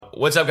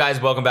What's up, guys?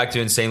 Welcome back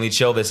to Insanely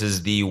Chill. This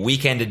is the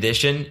weekend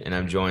edition, and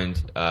I'm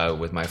joined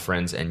with my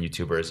friends and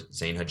YouTubers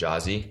Zane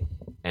Hijazi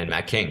and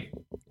Matt King.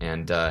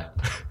 And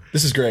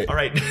this is great. All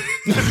right.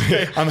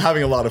 I'm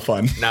having a lot of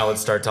fun. Now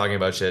let's start talking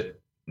about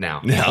shit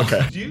now.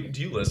 Okay.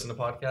 Do you listen to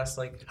podcasts?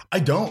 Like, I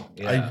don't.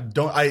 Yeah.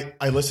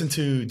 I listen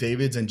to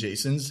David's and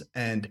Jason's,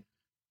 and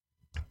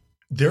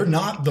they're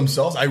not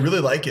themselves. I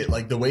really like it.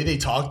 Like the way they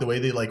talk, the way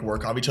they like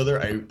work off each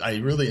other. I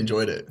really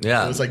enjoyed it.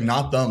 Yeah. It was like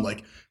not them.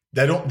 Like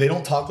they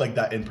don't talk like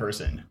that in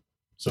person.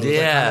 So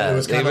yeah, it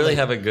was they really like,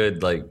 have a good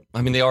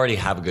they already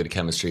have a good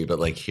chemistry, but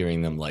like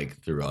hearing them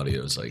like through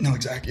audio is like no,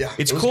 exactly. Yeah,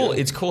 it's cool. Good.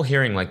 It's cool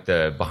hearing like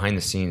the behind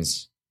the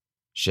scenes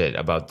shit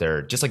about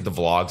their just like the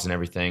vlogs and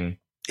everything.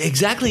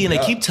 Exactly, and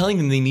I keep telling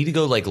them they need to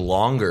go like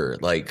longer,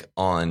 like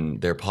on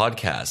their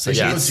podcast. Like,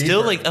 it's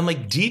still like I'm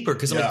like deeper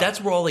because I'm like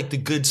that's where all like the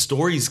good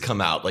stories come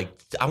out. Like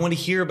I want to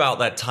hear about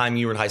that time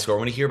you were in high school. I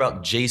want to hear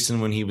about Jason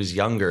when he was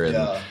younger,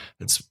 and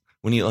it's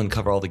when you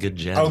uncover all the good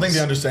gems. I don't think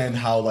they understand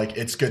how like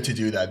it's good to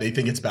do that. They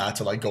think it's bad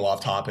to like go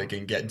off topic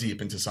and get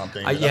deep into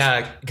something.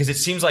 Yeah, because it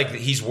seems like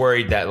he's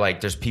worried that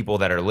like there's people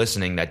that are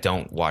listening that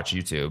don't watch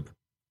YouTube.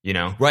 You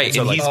know, right? And,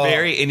 so, and like,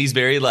 he's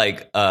very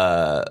like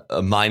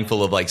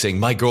mindful of like saying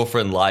my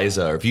girlfriend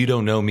Liza, or if you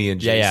don't know me and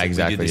Jason,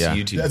 exactly. we did this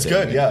YouTube that's thing.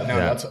 good. Yeah, no,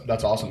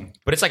 that's awesome.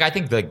 But it's like I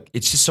think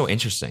it's just so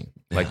interesting.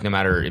 Like no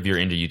matter if you're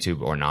into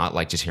YouTube or not,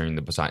 like just hearing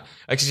the beside,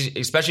 like,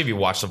 especially if you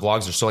watch the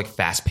vlogs, they're so like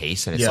fast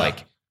paced and it's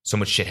like so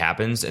much shit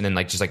happens, and then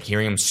like just like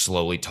hearing them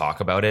slowly talk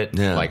about it,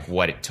 like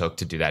what it took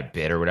to do that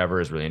bit or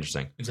whatever is really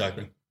interesting.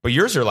 Exactly. But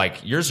yours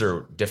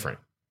are different.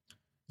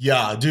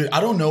 Yeah, dude,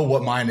 I don't know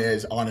what mine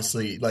is,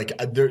 honestly. Like,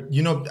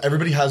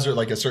 everybody has their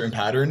like a certain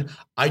pattern.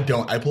 I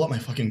don't. I pull out my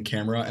fucking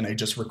camera and I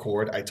just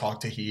record. I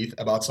talk to Heath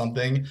about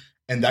something,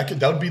 and that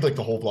would be like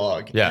the whole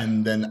vlog. Yeah,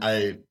 and then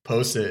I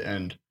post it,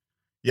 and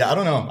I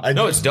don't know.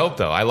 No, it's dope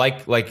though. I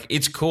like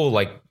it's cool.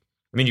 Like,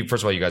 I mean,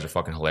 first of all, you guys are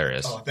fucking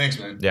hilarious. Oh, thanks,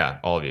 man. Yeah,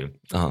 all of you.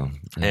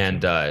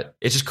 And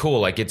it's just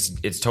cool. Like,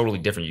 it's totally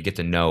different. You get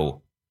to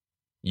know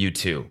you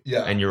two,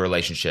 and your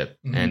relationship,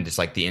 and it's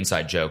like the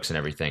inside jokes and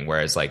everything.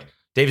 Whereas like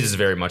David's is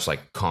very much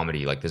like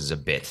comedy. Like this is a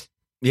bit.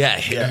 Yeah,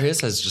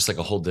 his has just like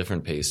a whole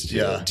different pace. Too.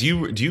 Yeah. Do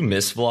you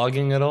miss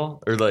vlogging at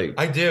all, or like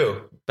I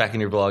do back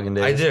in your vlogging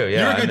days? I do.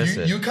 Yeah, I miss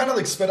miss it. You kind of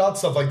like spit out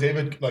stuff like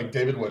David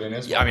would in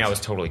his. Yeah, I mean, I was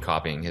totally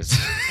copying his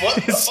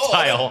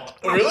style.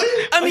 Oh,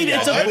 really? I mean,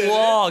 it's a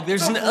vlog.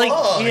 There's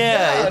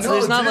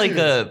there's not like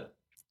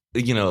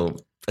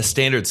a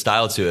standard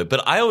style to it,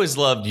 but I always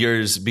loved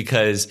yours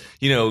because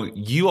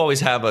you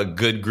always have a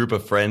good group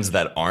of friends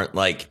that aren't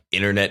like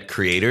internet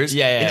creators.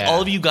 And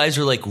all of you guys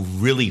are like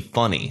really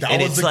funny. That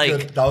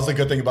was the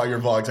good thing about your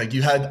vlogs. Like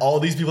you had all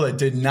these people that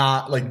did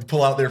not like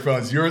pull out their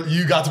phones.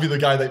 You got to be the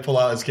guy that pull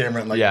out his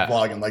camera and like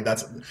vlog, and like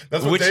that's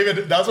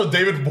what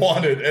David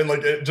wanted, and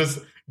like it just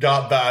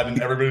got bad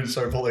and everybody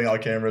started pulling out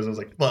cameras and was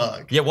like,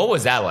 fuck. Yeah, what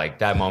was that like?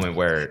 That moment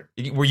where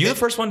were you the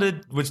first one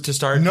to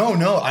start? No,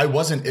 I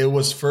wasn't. It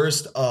was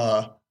first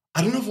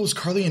I don't know if it was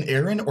Carly and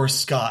Aaron or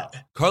Scott.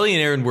 Carly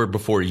and Aaron were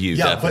before you,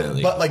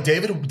 definitely. But like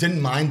David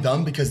didn't mind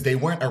them because they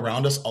weren't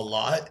around us a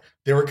lot.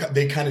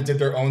 They kind of did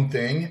their own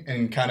thing,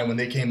 and kind of when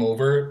they came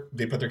over,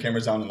 they put their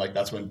cameras down, and like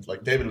that's when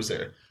like David was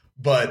there.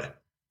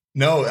 But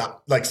no,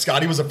 like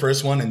Scotty was the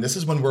first one, and this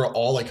is when we're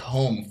all like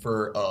home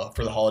for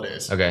the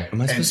holidays. Okay.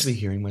 Am I supposed to be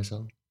hearing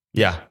myself?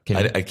 Yeah.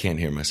 I can't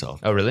hear myself.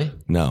 Oh, really?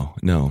 No.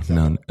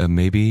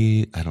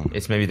 Maybe I don't know.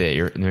 It's maybe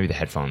the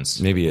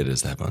headphones. Maybe it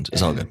is the headphones.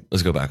 It's all good.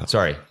 Let's go back.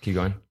 Sorry. Keep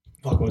going.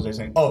 Fuck, what was I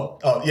saying?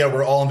 Oh, yeah,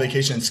 we're all on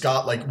vacation.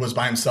 Scott like was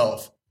by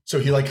himself, so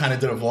he like kind of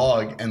did a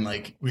vlog, and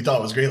like we thought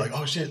it was great. Like,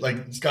 oh shit,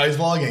 like this guy's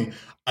vlogging.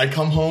 I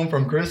come home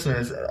from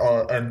Christmas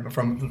and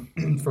from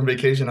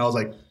vacation. I was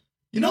like,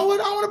 you know what?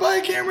 I want to buy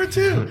a camera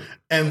too.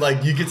 And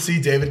like you could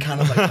see David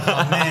kind of like,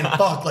 oh man,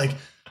 fuck, like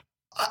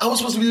I was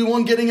supposed to be the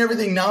one getting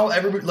everything. Now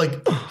everybody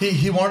like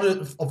he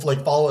wanted to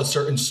like follow a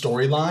certain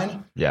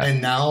storyline. Yeah,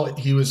 and now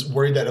he was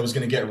worried that it was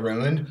going to get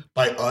ruined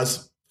by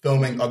us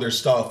filming other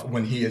stuff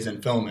when he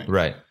isn't filming.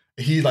 Right.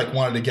 He like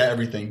wanted to get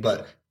everything,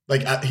 but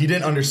like he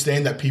didn't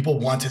understand that people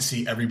want to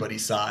see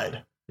everybody's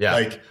side. Yeah.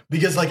 Like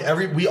because like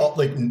it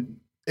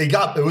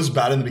was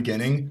bad in the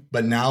beginning,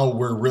 but now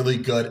we're really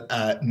good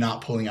at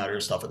not pulling out our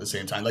stuff at the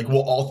same time. Like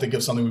we'll all think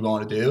of something we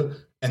want to do,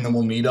 and then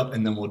we'll meet up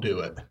and then we'll do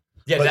it.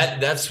 Yeah,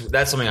 but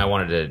that's something I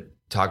wanted to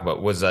talk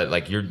about. Was that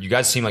like you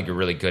guys seem like you're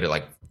really good at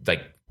like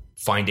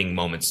finding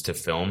moments to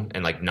film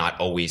and like not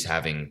always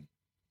having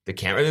the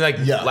camera. Like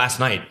last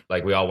night,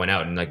 like we all went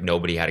out and like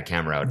nobody had a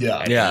camera out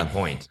at any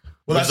point.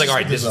 Well, it's like, all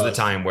right, this is the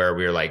time where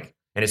we were like,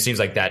 and it seems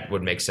like that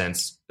would make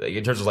sense like,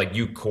 in terms of like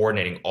you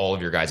coordinating all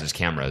of your guys'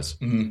 cameras.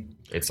 Mm-hmm.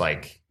 It's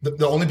like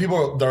the only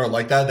people that are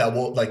like that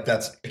will like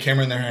that's a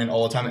camera in their hand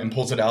all the time and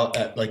pulls it out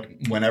at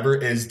like whenever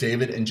is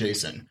David and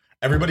Jason.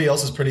 Everybody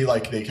else is pretty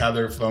like they have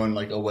their phone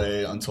like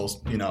away until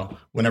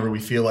whenever we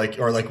feel like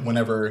or like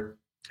whenever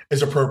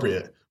is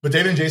appropriate. But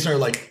David and Jason are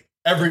like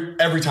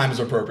every time is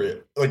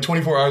appropriate. Like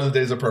 24 hours a day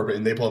is appropriate,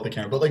 and they pull out the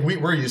camera. But like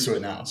we're used to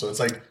it now, so it's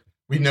like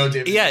We know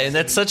David. Yeah, and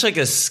that's such like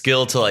a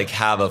skill to like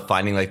have of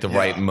finding like the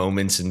right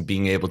moments and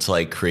being able to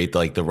like create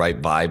like the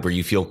right vibe where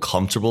you feel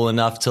comfortable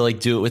enough to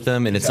like do it with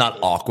them and it's not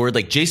awkward.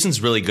 Like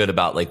Jason's really good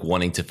about like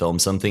wanting to film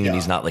something and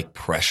he's not like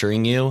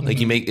pressuring you. Like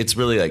it's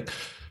really like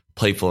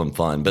playful and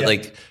fun. But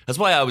like that's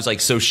why I was like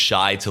so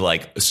shy to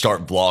like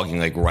start vlogging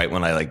like right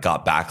when I like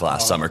got back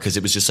last summer, because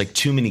it was just like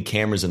too many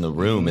cameras in the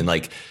room and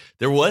like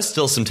there was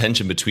still some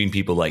tension between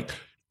people like,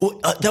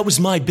 well, that was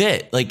my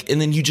bit. Like, and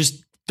then you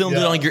just filmed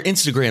it on your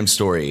Instagram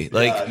story.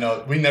 Like,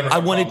 no, we never. I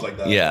wanted like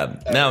that. Yeah,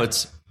 ever. Now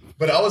it's.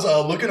 But I was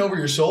looking over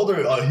your shoulder.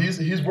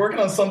 He's working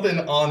on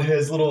something on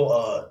his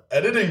little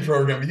editing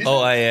program. He's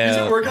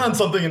been working on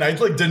something, and I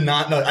like did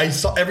not know. I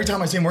saw every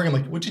time I see him working, I'm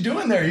like, "What you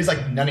doing there?" He's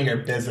like, "None of your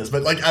business,"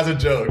 but like as a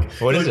joke.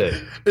 What is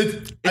it?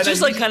 It's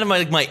just like kind of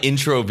my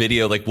intro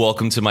video, like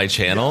welcome to my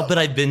channel. But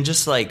I've been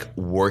just like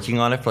working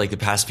on it for like the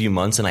past few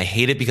months, and I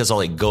hate it because I'll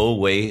like go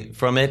away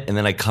from it, and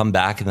then I come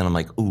back, and then I'm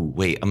like, "Ooh,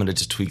 wait, I'm gonna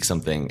just tweak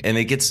something," and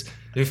it gets.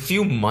 A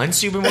few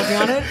months you've been working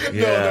on it?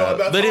 No,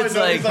 that's but it's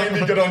like he's not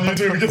gonna be good on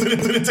YouTube because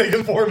it didn't take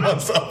him 4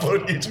 months to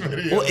upload each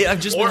video. Well, I've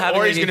just been having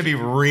or he's gonna be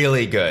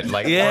really good.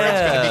 Like, or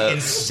it's gonna be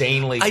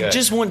insanely good. I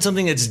just want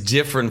something that's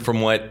different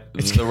from what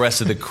the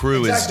rest of the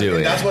crew is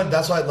doing. And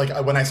that's why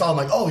like when I saw him,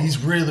 like, oh, he's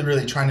really,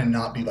 really trying to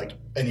not be like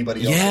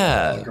anybody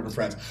else. In a group of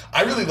friends.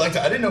 I really liked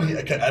it. I didn't know he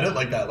could edit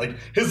like that. Like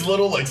his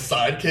little like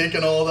sidekick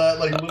and all that.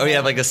 Like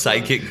like a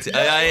sidekick.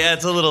 Yeah,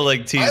 it's a little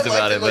like teased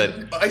about it,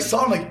 but I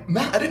saw him like,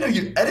 Matt, I didn't know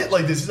you edit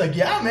like this. He's like,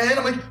 yeah, man.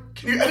 I'm like,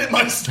 can you edit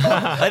my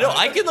stuff? I know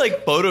I can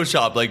like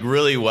Photoshop like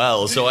really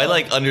well, so I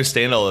like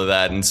understand all of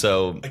that, and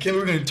so I can't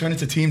believe we're gonna turn it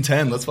to Team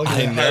 10. Let's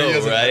fucking hire you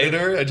as an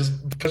editor. I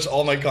just push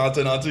all my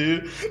content onto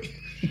you.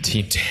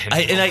 Team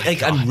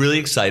 10. I'm really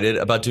excited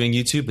about doing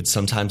YouTube, but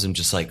sometimes I'm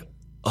just like,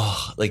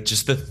 oh, like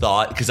just the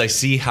thought, because I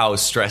see how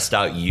stressed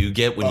out you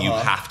get when you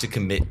have to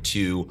commit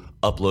to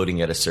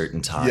uploading at a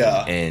certain time,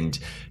 and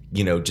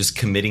you know, just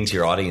committing to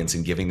your audience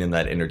and giving them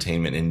that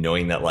entertainment, and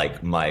knowing that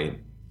like my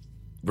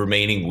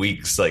remaining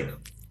weeks, like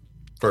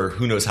for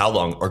who knows how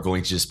long, are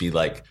going to just be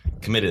like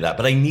committed to that.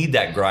 But I need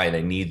that grind.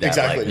 I need that.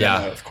 Exactly.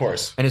 Like, of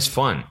course. And it's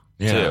fun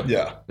too.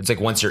 Yeah. It's like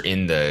once you're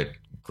in the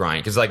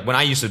grind, because like when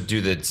I used to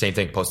do the same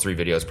thing, post 3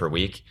 videos per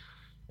week,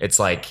 it's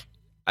like,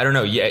 I don't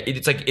know. Yeah.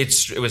 It's like,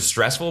 it was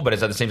stressful, but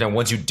it's at the same time,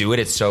 once you do it,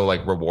 it's so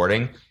like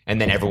rewarding. And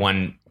then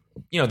everyone,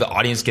 you know, the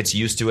audience gets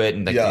used to it,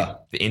 and like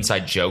the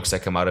inside jokes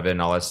that come out of it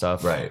and all that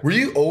stuff. Right. Were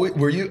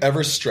you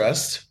ever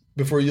stressed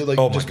before you like?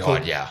 Oh my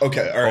God, yeah.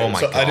 Okay, all right. Oh my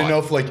God. I didn't know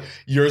if like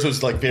yours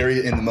was like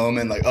very in the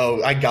moment, like,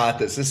 oh, I got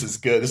this. This is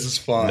good. This is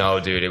fun.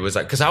 No, dude, it was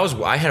like, because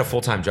I had a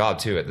full-time job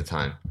too at the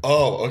time.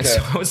 Oh, okay.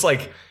 So I was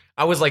like,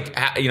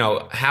 you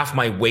know, half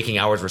my waking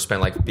hours were spent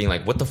like being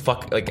like, what the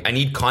fuck? Like, I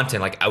need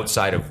content like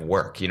outside of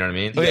work. You know what I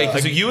mean? Okay,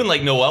 so you and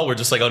like Noelle were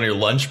just like on your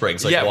lunch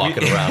breaks, like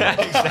walking around.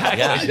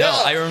 Exactly. No,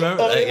 I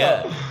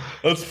remember.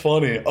 That's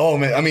funny. Oh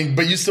man, I mean,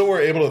 but you still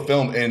were able to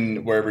film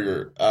in wherever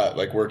you're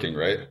like working,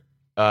 right?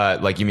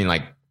 Like you mean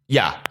like.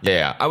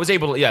 Yeah. I was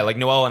able to, like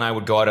Noelle and I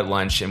would go out at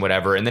lunch and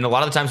whatever. And then a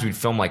lot of the times we'd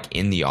film like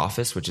in the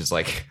office, which is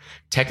like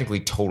technically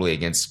totally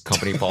against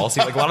company policy.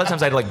 Like a lot of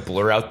times I'd like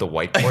blur out the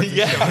whiteboard.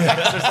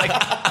 Just like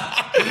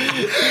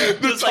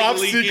the top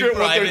secret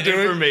what they're doing.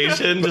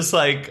 Information, just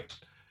like.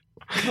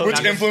 Which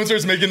influencer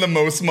is making the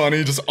most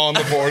money just on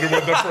the board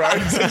with the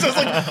friends? It's just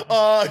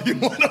like, you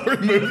want to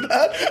remove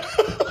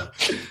that?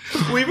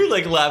 We were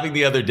like laughing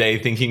the other day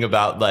thinking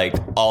about like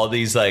all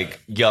these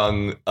like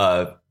young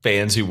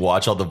fans who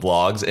watch all the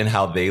vlogs and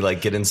how they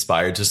like get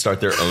inspired to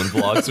start their own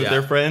vlogs with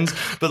their friends,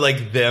 but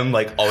like them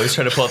like always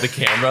trying to pull out the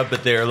camera,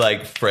 but they're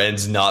like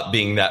friends not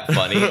being that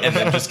funny and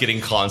then just getting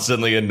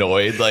constantly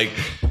annoyed. Like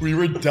we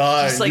were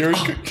dying.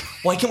 Like,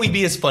 why can't we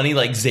be as funny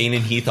like Zane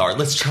and Heath are?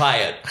 Let's try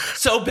it.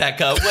 So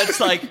Becca, let's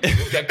like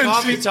get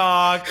coffee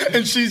talk.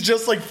 And she's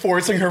just like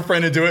forcing her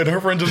friend to do it, and her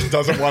friend just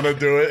doesn't want to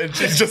do it, and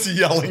she's just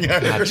yelling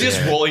at her. She's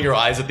just rolling her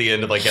eyes at the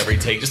end of like every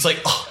take, just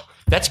like, oh.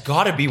 That's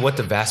got to be what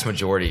the vast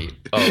majority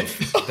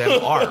of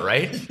them are,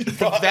 right?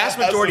 The vast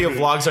majority of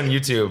vlogs on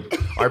YouTube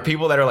are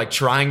people that are like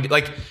trying to,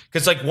 like,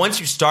 because like once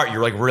you start,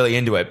 you're like really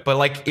into it. But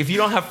like if you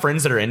don't have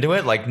friends that are into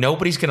it, like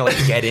nobody's gonna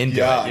like get into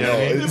it. You know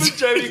what I mean? It was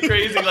driving me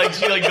crazy. Like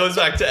she like goes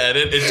back to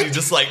edit and she's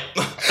just like,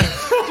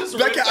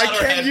 Becca, I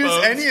can't use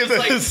any of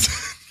this.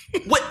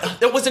 Like, what?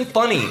 That wasn't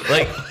funny.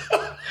 Like,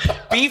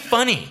 be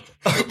funny.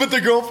 But the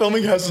girl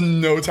filming has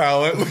no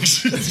talent. Like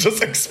she's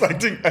just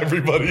expecting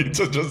everybody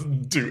to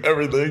just do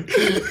everything.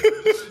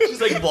 She's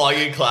like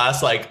vlogging in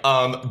class, like,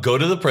 go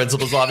to the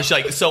principal's office.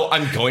 She's like, so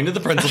I'm going to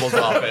the principal's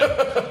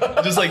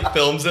office. Just like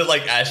films it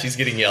like as she's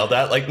getting yelled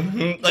at. Like,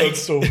 like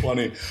that's so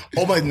funny.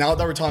 Oh my! Now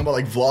that we're talking about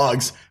like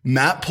vlogs,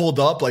 Matt pulled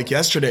up like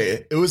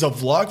yesterday. It was a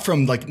vlog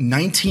from like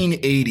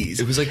 1980s.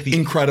 It was like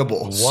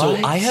incredible. What? So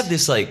I have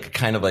this like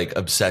kind of like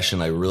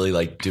obsession. I really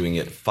like doing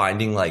it,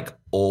 finding like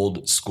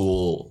old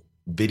school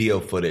video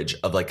footage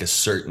of like a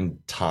certain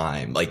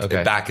time, like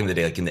back in the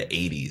day, like in the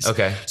 80s.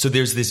 Okay. So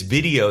there's this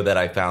video that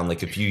I found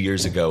like a few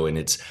years ago, and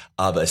it's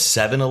of a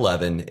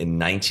 7-Eleven in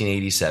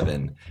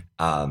 1987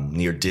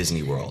 near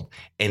Disney World.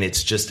 And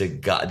it's just a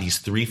guy, these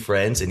 3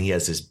 friends, and he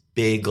has this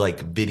big like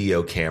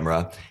video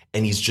camera.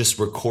 And he's just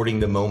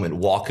recording the moment,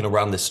 walking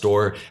around the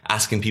store,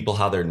 asking people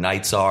how their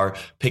nights are,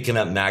 picking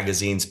up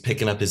magazines,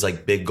 picking up his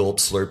like big gulp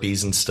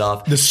Slurpees and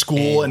stuff. The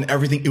school and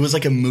everything. It was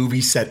like a movie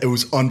set. It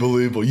was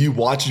unbelievable. You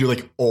watch it, you're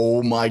like,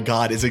 oh my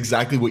God, it's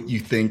exactly what you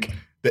think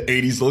the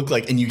 80s look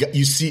like. And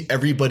you see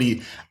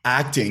everybody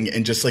acting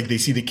and just like they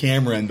see the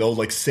camera and they'll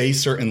like say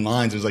certain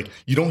lines. It's like,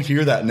 you don't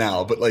hear that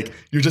now, but like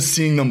you're just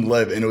seeing them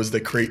live. And it was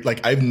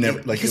like I've never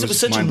like because it was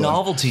such a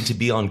novelty to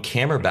be on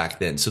camera back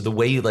then. So the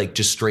way like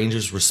just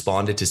strangers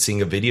responded to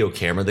seeing a video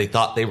camera, they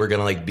thought they were going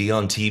to like be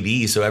on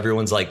TV. So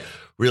everyone's like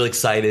real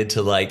excited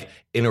to like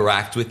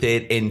interact with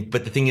it.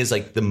 But the thing is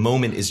like the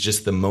moment is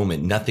just the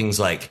moment.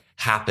 Nothing's like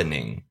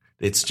happening.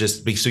 It's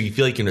just so you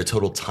feel like you're in a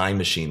total time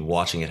machine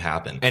watching it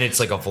happen. And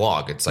it's like a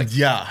vlog. It's like,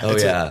 yeah. Oh,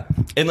 yeah.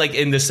 And like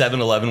in the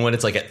 7-Eleven one,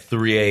 it's like at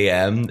 3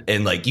 a.m.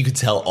 And like you could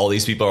tell all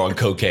these people are on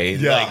cocaine.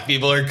 Yeah. Like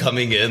people are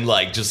coming in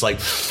like just like.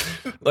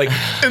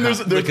 And there's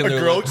a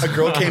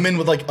girl came in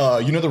with like,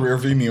 the rear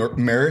view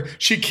mirror.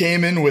 She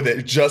came in with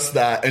it, just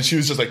that. And she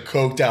was just like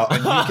coked out.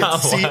 And you could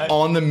see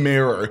on the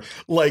mirror,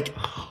 like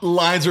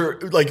lines are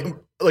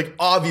like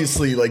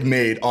obviously like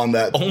made on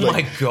that. Oh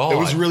my God. It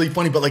was really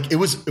funny, but like it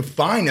was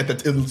fine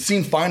it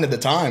seemed fine at the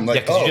time.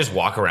 Like, because you just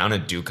walk around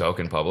and do coke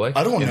in public.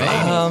 I don't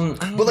know.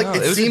 But like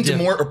it seemed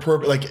more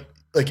appropriate.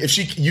 Like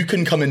if you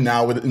couldn't come in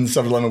now in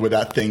 7-Eleven with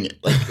that thing.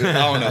 Like I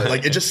don't know.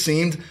 Like it just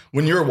seemed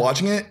when you were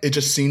watching it, it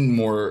just seemed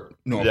more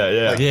normal.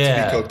 Yeah. To be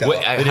coked out.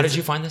 Wait, how did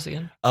you find this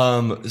again?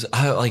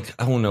 I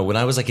don't know. When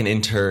I was like an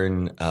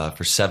intern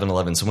for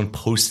 7-Eleven, someone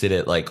posted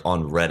it like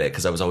on Reddit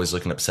because I was always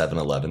looking up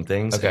 7-Eleven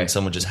things. Okay. And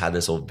someone just had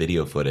this old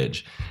video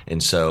footage,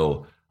 and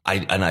so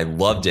I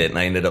loved it, and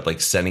I ended up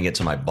like sending it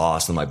to my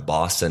boss, and my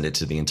boss sent it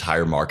to the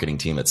entire marketing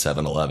team at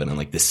 7-Eleven, and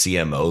like the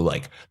CMO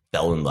like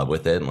fell in love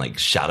with it and like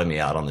shouted me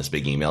out on this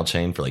big email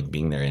chain for like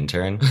being their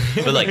intern.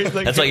 But like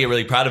that's why I get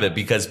really proud of it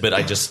but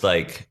I just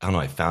like I don't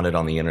know, I found it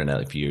on the internet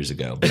a few years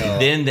ago. But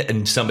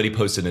then somebody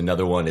posted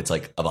another one. It's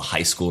like of a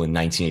high school in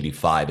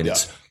 1985, and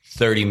it's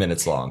 30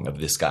 minutes long of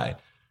this guy.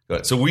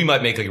 So we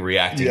might make like a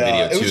reacting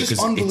video too. It was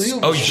just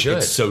unbelievable. You should.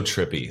 It's so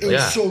trippy. It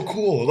was so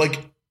cool. Like.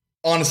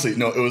 Honestly,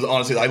 no, it was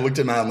I looked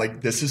at him and I'm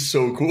like, this is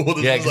so cool.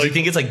 Because like, you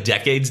think it's like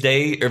Decades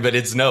Day, but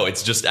it's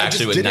just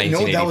actually what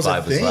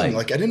 1985 was like.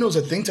 Like, I didn't know it was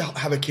a thing to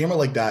have a camera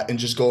like that and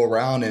just go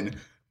around and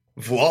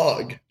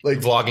vlog. Like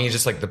vlogging is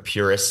just like the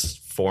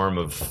purest form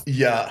of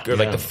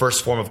like the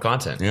first form of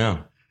content.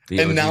 Yeah.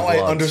 And now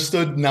I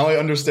understand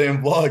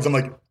vlogs. I'm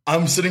like,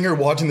 I'm sitting here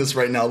watching this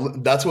right now.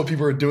 That's what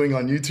people are doing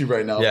on YouTube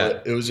right now. Yeah.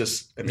 But it was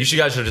just... You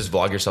guys should just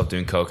vlog yourself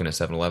doing coke in a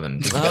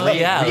 7-Eleven. Oh,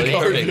 yeah.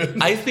 Perfect.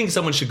 I think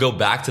someone should go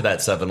back to that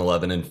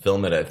 7-Eleven and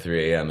film it at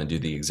 3 a.m. and do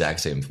the exact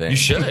same thing. You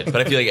should. But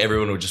I feel like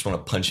everyone would just want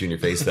to punch you in your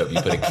face though if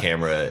you put a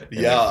camera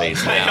in their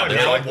face now.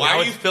 They're like, why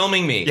are you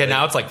filming me? Yeah,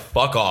 now it's like,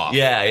 fuck off.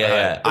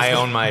 Yeah. I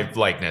own my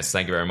likeness.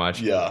 Thank you very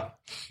much. Yeah.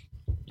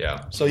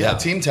 So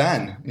Team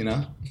 10,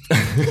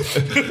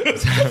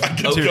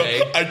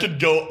 I could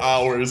go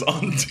hours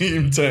on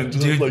Team 10.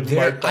 Just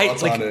my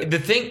thoughts on it. The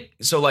thing,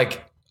 so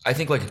like I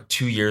think like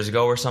 2 years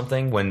ago or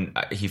something when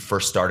he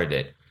first started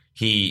it,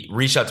 he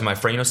reached out to my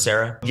friend,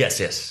 Sarah.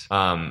 Yes.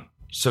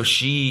 So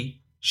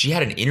she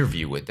had an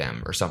interview with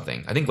them or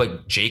something. I think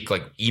like Jake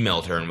like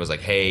emailed her and was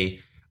like, hey,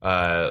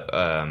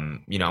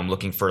 I'm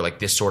looking for like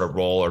this sort of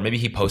role, or maybe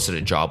he posted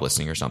a job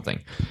listing or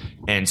something.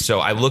 And so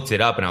I looked it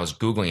up and I was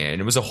Googling it,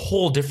 and it was a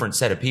whole different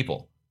set of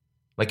people.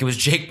 Like it was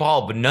Jake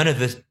Paul, but none of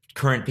the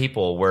current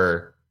people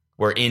were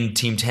in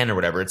Team 10 or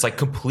whatever. It's like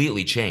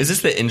completely changed. Is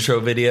this the intro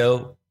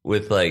video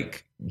with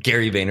like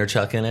Gary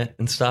Vaynerchuk in it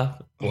and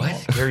stuff?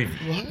 What? Gary?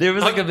 What? There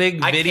was like a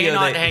big video. I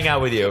cannot hang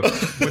out with you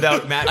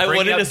without Matt. I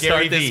wanted to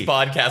start Gary this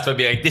podcast by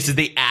being like, this is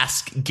the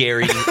Ask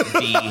Gary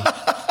V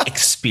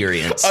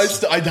experience.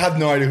 I have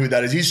no idea who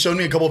that is. He's shown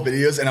me a couple of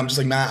videos and I'm just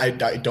like,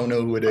 Matt, I don't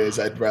know who it is.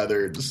 I'd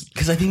rather just...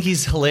 Because I think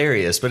he's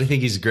hilarious, but I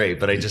think he's great.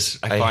 But I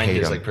find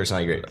his like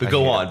personality great. But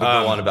go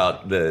on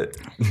about the...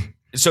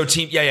 So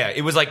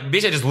it was like,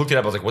 basically I just looked it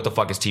up. I was like, what the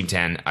fuck is Team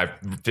 10? I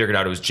figured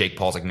out it was Jake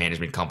Paul's like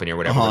management company or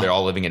whatever. Where they're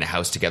all living in a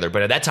house together.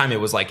 But at that time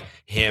it was like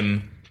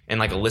him and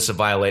like Alyssa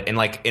Violet and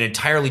like an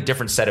entirely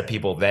different set of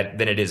people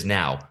than it is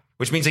now.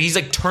 Which means that he's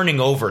like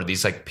turning over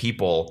these like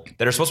people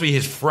that are supposed to be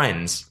his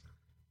friends,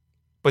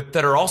 but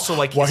that are also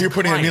like why are you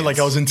putting at me like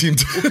I was in Team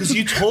 10? Because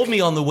you told me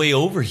on the way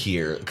over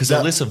here. Because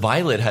Alyssa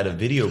Violet had a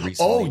video recently.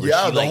 Oh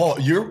yeah,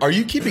 are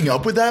you keeping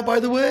up with that? By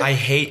the way,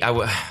 I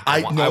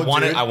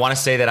want to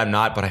say that I'm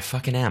not, but I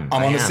fucking am.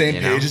 I'm on the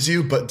same page as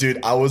you, but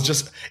dude,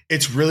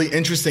 it's really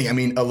interesting. I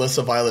mean,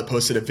 Alyssa Violet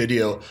posted a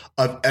video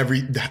of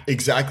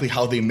exactly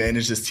how they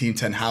manage this Team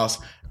 10 house,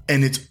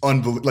 and it's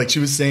unbelievable. Like she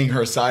was saying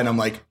her side, and I'm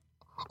like,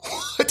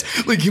 what?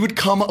 Like he would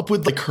come up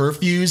with like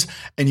curfews,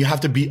 and you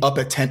have to be up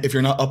at 10. If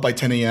you're not up by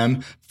 10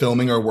 a.m.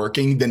 filming or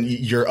working, then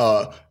you're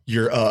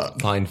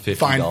fined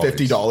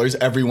 $50.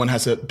 Everyone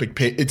has to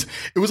pay. It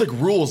was like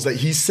rules that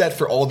he set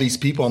for all these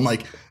people. I'm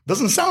like,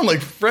 doesn't sound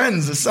like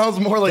friends. It sounds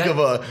more like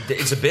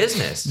it's a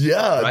business.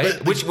 Yeah,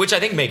 right. Which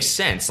I think makes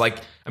sense. Like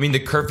I mean, the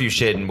curfew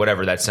shit and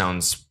whatever, that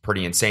sounds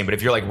pretty insane. But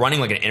if you're like running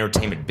like an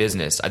entertainment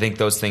business, I think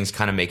those things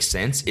kind of make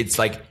sense. It's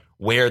like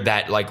where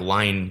that like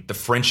line, the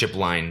friendship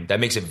line, that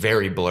makes it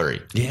very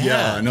blurry.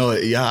 Yeah, no,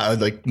 yeah.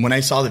 Like when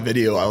I saw the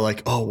video, I was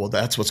like, oh, well,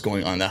 that's what's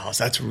going on in that house.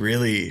 That's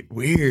really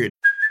weird.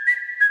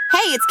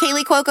 Hey, it's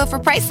Kaylee Cuoco for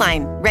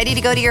Priceline. Ready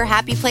to go to your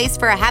happy place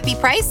for a happy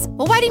price?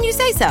 Well, why didn't you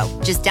say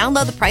so? Just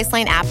download the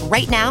Priceline app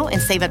right now and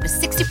save up to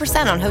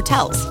 60% on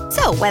hotels.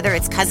 So whether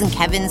it's Cousin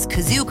Kevin's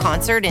Kazoo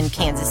Concert in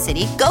Kansas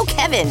City, go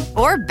Kevin,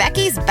 or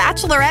Becky's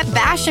Bachelorette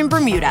Bash in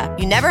Bermuda,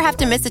 you never have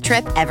to miss a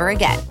trip ever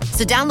again.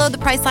 So download the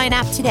Priceline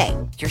app today.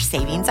 Your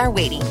savings are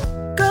waiting.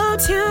 Go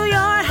to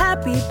your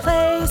happy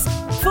place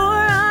for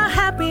a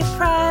happy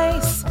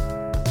price.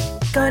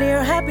 Go to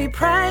your happy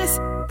price,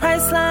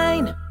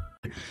 Priceline.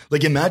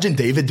 Like, imagine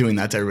David doing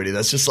that to everybody.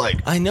 That's just like,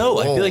 I know.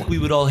 whoa. I feel like we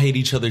would all hate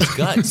each other's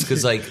guts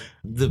because like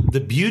the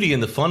beauty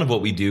and the fun of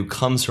what we do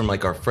comes from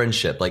like our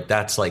friendship. Like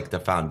that's like the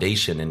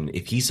foundation. And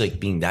if he's like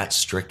being that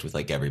strict with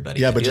like everybody.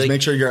 Yeah, but just like,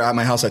 make sure you're at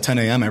my house at 10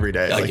 a.m. every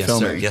day. Like yes,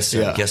 filming. sir. Yes,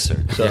 sir. Yeah. Yes,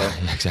 sir. So,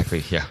 Yeah,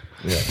 exactly. Yeah.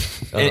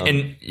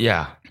 And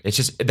yeah, it's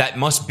just, that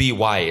must be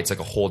why it's like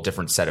a whole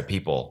different set of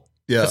people.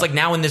 Yeah. Because like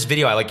now in this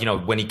video, I like,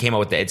 when he came out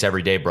with the It's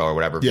Everyday Bro or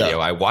whatever video,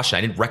 I watched it.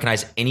 I didn't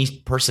recognize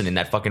any person in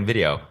that fucking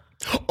video.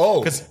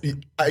 Oh, because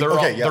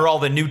they're all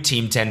the new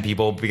Team 10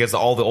 people because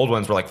all the old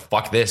ones were like,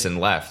 fuck this and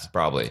left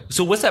probably.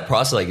 So what's that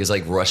process like? Is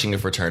like rushing a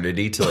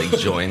fraternity to like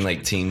join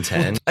like Team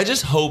 10? I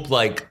just hope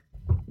like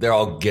they're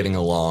all getting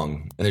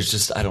along and there's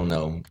just, I don't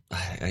know.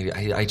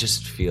 I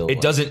just feel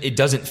it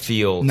doesn't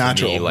feel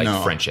natural, to me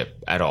like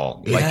friendship at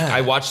all. Like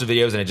I watch the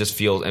videos and it just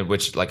feels,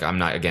 which like I'm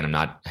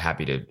not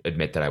happy to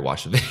admit that I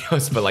watch the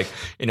videos, but like,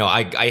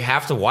 I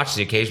have to watch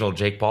the occasional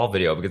Jake Paul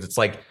video because it's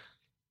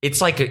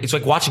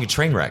like watching a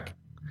train wreck.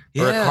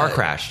 Or a car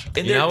crash.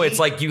 And it's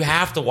like you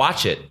have to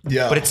watch it.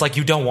 Yeah. But it's like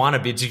you don't want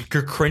to be.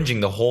 You're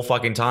cringing the whole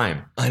fucking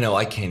time. I know.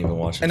 I can't even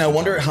watch it. And I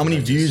wonder how many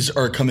views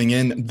are coming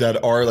in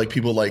that are like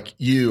people like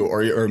you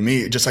or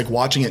me, just like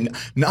watching it,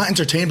 not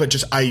entertained, but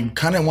just I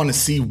kind of want to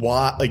see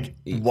why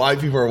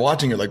people are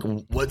watching it. Like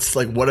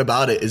what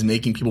about it is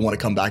making people want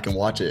to come back and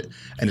watch it?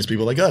 And it's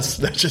people like us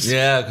that just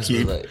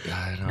keep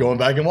going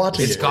back and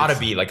watching it. It's got to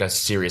be like a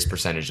serious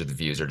percentage of the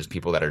views are just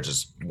people that are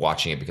just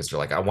watching it because they're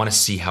like, I want to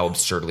see how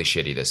absurdly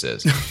shitty this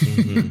is.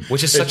 Mm-hmm.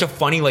 Which is such a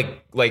funny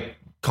like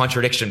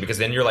contradiction because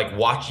then you're like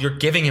you're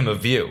giving him a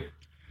view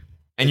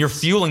and you're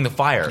fueling the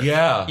fire.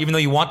 Yeah. Even though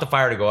you want the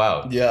fire to go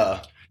out.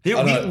 Yeah.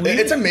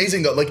 It's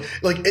amazing though. Like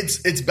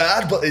it's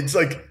bad, but it's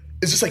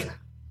just like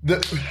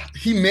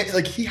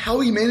how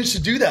he managed to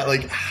do that.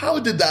 Like how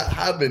did that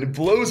happen? It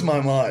blows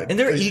my mind. And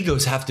their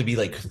egos have to be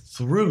like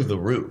through the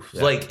roof.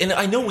 Yeah. Like, and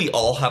I know we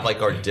all have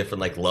like our different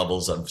like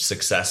levels of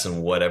success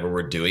and whatever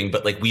we're doing,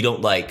 but like we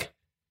don't like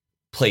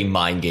play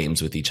mind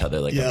games with each other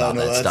about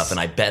that stuff. And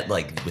I bet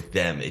like with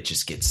them, it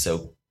just gets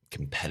so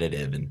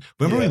competitive. And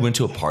remember we went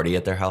to a party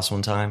at their house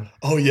one time?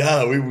 Oh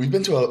yeah. We've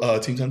been to a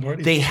Team 10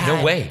 party.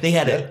 No way. They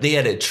had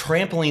a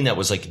trampoline that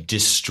was like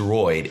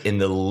destroyed in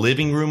the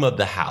living room of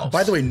the house.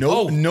 By the way,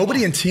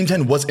 nobody in Team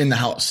 10 was in the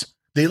house.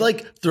 They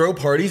like throw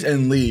parties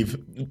and leave.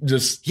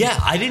 Just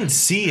I didn't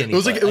see any. It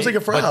was like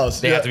a frat house.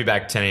 They have to be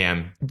back 10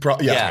 a.m.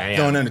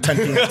 No, 10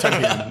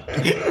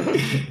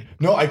 p.m.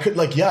 No, I could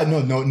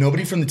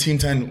nobody from the Team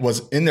 10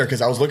 was in there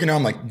because I was looking out.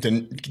 I'm like,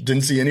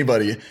 didn't see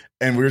anybody,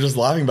 and we were just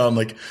laughing about it. I'm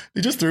like,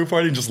 they just threw a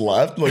party and just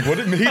left. Like, what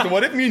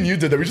if me and you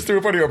did that? We just threw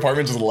a party in our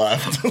apartment and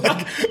just left.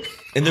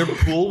 And their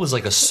pool was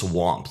like a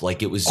swamp.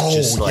 Like it was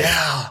just like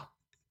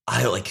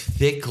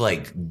thick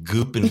like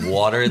goop and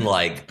water and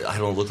like I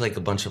don't look like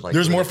a bunch of like.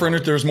 There's more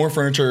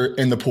furniture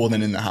in the pool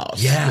than in the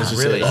house. Yeah,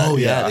 really.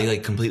 They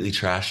like completely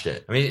trashed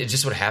it. I mean, it's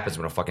just what happens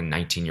when a fucking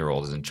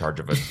 19-year-old is in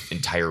charge of an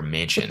entire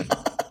mansion,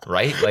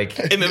 right? Like,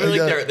 and remember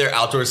like their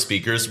outdoor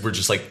speakers were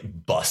just like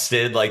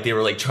busted. Like they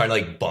were like trying to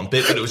like bump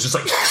it, but it was just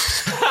like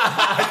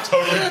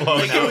totally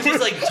blown out. It was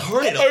just like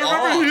turn it off. I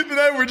remember Heath and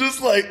I were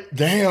just like,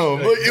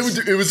 damn. Like, it was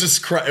just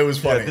it was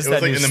funny. It was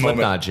like in the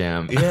moment.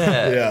 Jam.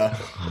 Yeah.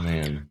 Oh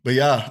man. But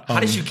yeah. How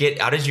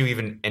did you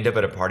even end up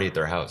at a party at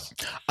their house?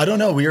 I don't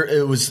know.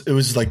 It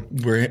was like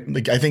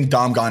I think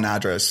Dom got an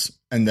address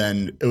and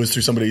then it was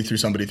through somebody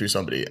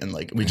and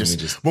like we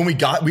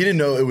didn't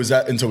know it was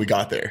that until we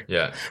got there.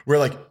 Yeah. We're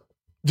like,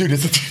 dude,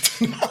 it's a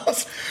Team 10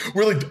 house.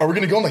 We're like, are we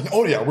gonna go? I'm like,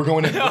 oh yeah, we're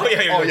going in.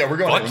 We're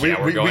going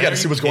in. We got to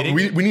see what's going on.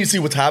 We need to see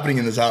what's happening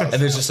in this house.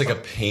 And there's just like a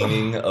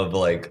painting of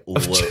like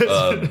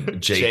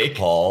Jake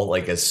Paul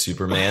like as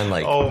Superman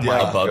like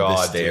above the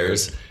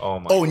stairs. Dude. Oh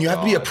my God. And you have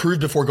to be approved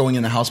before going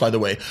in the house, by the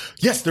way.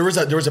 Yes, there was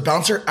a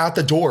bouncer at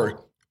the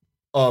door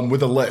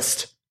with a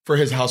list for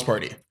his house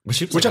party,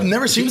 which I've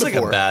never seen before. She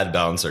was like a bad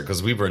bouncer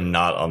because we were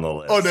not on the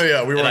list. Oh no,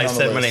 yeah, we were. And I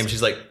said my name.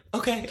 She's like,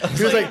 okay.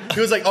 He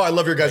was like, oh, I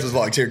love your guys'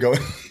 vlogs. Here, go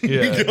in.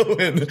 Yeah. Go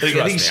in. Like,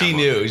 I think she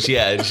knew. She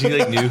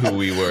like knew who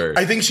we were.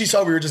 I think she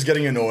saw we were just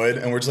getting annoyed,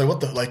 and we're just like,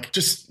 what the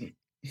just.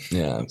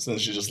 Yeah. So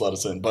she just let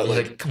us in. But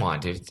like, come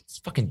on, dude. It's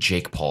fucking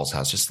Jake Paul's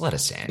house. Just let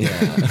us in.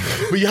 Yeah.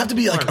 But you have to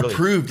be like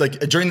approved. Like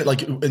during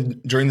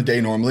the day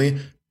normally.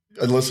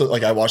 unless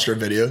like I watched your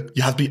video,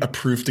 you have to be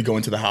approved to go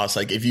into the house.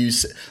 Like if you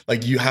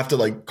like, you have to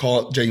like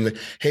call Jake, like,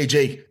 hey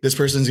Jake, this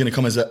person's gonna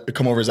come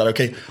over. Is that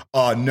okay?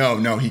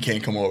 No, he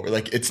can't come over.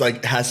 Like it's like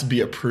it has to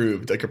be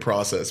approved, like a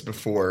process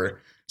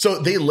before. So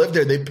they live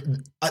there.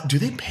 Do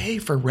they pay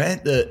for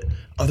rent? The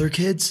other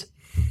kids?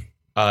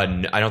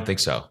 No, I don't think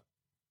so.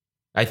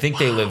 I think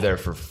they live there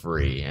for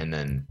free, and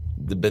then.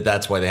 But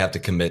that's why they have to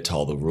commit to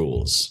all the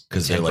rules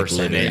because they're like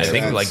living. I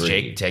think like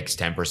Jake takes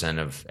 10%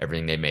 of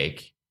everything they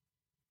make.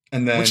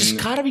 And then, which has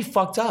got to be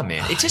fucked up,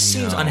 man. It just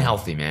seems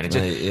unhealthy, man. It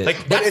just,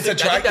 like, but it's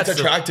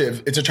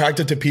attractive. It's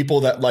attractive to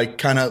people that like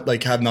kind of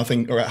like have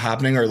nothing or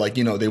happening, or like,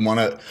 you know, they want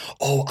to.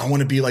 Oh, I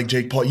want to be like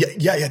Jake Paul.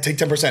 Yeah. Take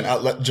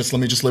 10%. Let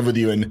me just live with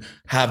you and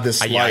have this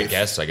life.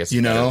 I guess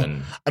you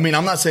know. I mean,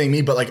 I'm not saying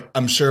me, but like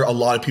I'm sure a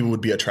lot of people would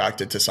be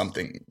attracted to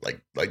something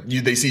like you.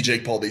 They see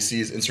Jake Paul. They see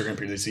his Instagram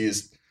page. They see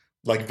his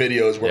like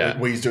videos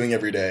what he's doing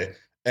every day.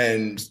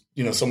 And,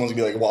 you know, someone's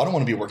gonna be like, well, I don't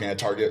want to be working at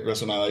Target the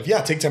rest of my life.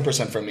 Yeah, take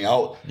 10% from me.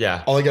 All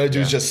I gotta do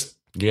is just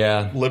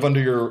live under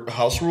your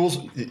house rules.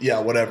 Yeah,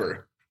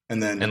 whatever.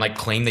 And like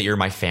claim that you're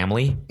my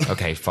family.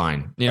 Okay,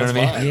 fine. You know what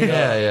I mean?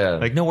 Yeah.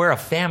 Like, no, we're a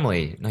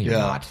family. No, you're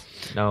not.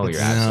 No, you're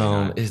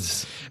absolutely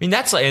not. I mean,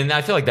 that's like, and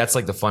I feel like that's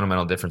like the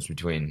fundamental difference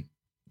between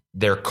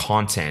their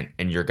content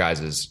and your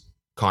guys'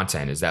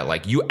 content is that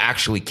like you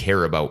actually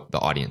care about the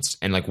audience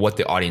and like what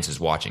the audience is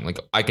watching. Like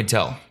I can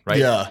tell, right?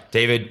 Yeah.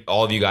 David,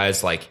 all of you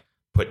guys like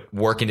put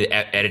work into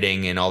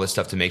editing and all this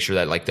stuff to make sure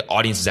that like the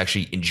audience is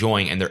actually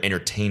enjoying and they're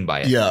entertained by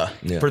it. Yeah.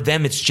 For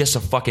them, it's just a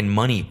fucking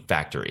money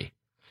factory.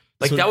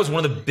 Like that was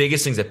one of the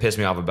biggest things that pissed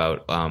me off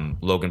about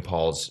Logan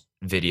Paul's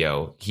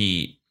video.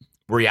 He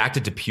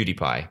reacted to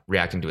PewDiePie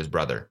reacting to his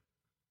brother,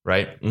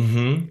 right? Mm-hmm.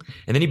 And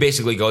then he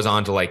basically goes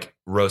on to like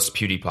roast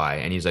PewDiePie,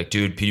 and he's like,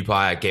 "Dude, PewDiePie,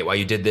 I get why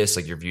you did this.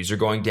 Like your views are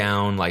going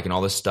down, like and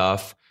all this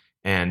stuff,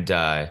 and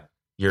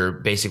you're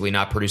basically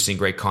not producing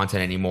great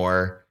content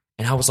anymore."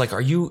 And I was like, Are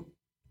you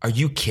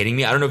kidding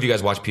me? I don't know if you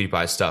guys watch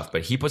PewDiePie's stuff,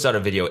 but he puts out a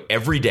video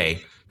every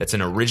day that's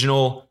an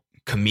original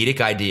comedic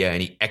idea, and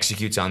he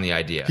executes on the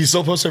idea. He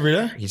still posts every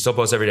day? He still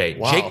posts every day.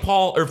 Wow. Jake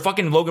Paul or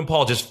fucking Logan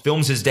Paul just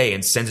films his day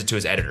and sends it to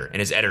his editor,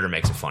 and his editor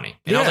makes it funny.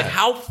 And I was like,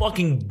 how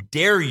fucking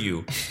dare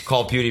you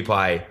call PewDiePie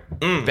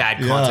bad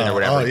content or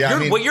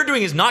whatever? What you're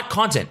doing is not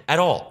content at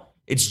all.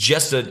 It's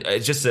just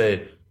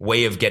a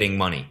way of getting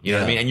money. You know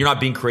what I mean? And you're not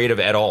being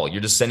creative at all.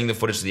 You're just sending the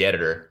footage to the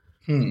editor.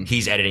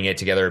 He's editing it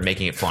together,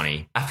 making it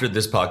funny. After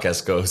this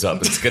podcast goes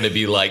up, it's going to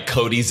be like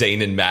Cody,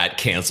 Zane, and Matt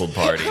canceled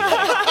party.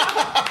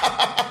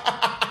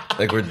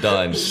 Like we're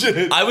done.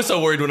 Shit. I was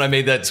so worried when I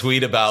made that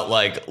tweet about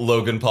like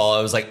Logan Paul.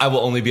 I was like, I will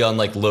only be on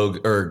like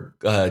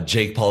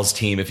Jake Paul's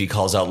team if he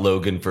calls out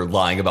Logan for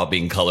lying about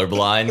being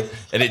colorblind.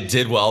 And it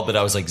did well, but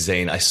I was like,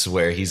 Zane, I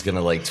swear he's gonna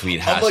like tweet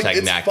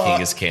hashtag Matt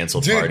King is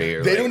canceled party.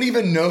 Or they don't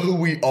even know who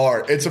we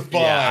are. It's a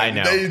fine. Yeah, I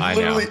know. They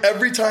literally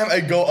every time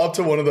I go up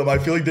to one of them, I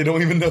feel like they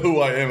don't even know who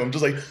I am. I'm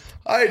just like,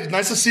 hi,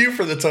 nice to see you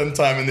for the 10th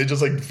time, and they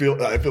just like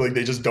I feel like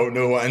they just don't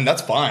know, and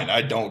that's fine.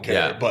 I don't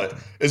care, but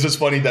it's just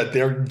funny that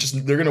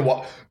they're gonna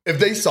walk. If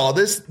they saw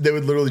this, they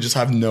would literally just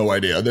have no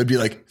idea. They'd be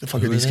like, "The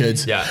fuck are these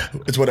kids? Yeah,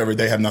 it's whatever.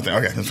 They have nothing.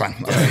 Okay, that's fine."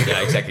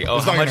 Yeah, exactly. Oh,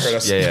 how much?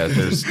 Yeah.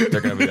 They're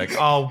gonna be like,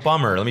 "Oh,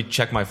 bummer. Let me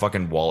check my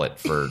fucking wallet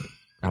for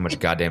how much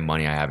goddamn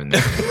money I have in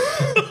there."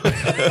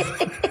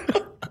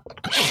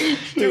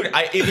 Dude,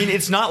 I mean,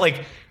 it's not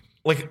like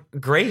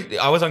Grace.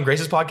 I was on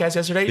Grace's podcast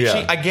yesterday.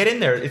 Yeah. I get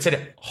in there. It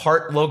said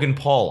 "Heart Logan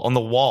Paul" on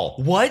the wall.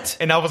 What?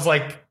 And I was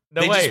like, no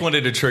they way. just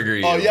wanted to trigger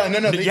you. Oh yeah, no.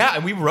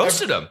 And we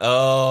roasted him.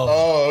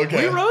 Oh,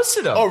 okay. We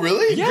roasted him. Oh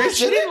really? Yeah, Grace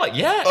she didn't like.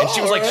 Yeah, and she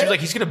was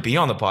like, he's gonna be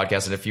on the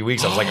podcast in a few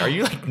weeks. I was like, are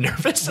you like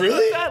nervous?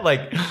 Really? About that?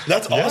 Like,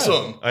 that's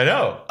awesome. I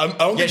know. I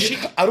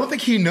don't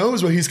think he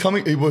knows what he's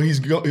coming. What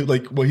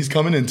he's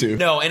coming into.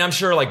 No, and I'm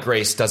sure like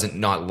Grace doesn't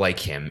not like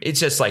him.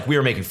 It's just like we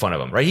were making fun of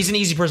him, right? He's an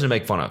easy person to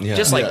make fun of. Yeah.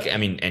 Just like I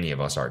mean, any of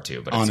us are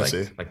too. But honestly,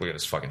 it's like look at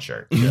his fucking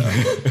shirt. Yeah.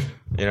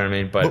 You know what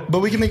I mean? But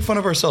we can make fun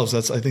of ourselves.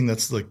 I think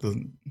that's like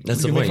the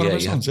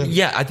point.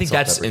 Yeah, I think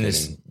that's in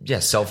this. Yeah,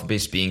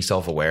 self-based, being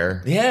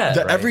self-aware. Yeah,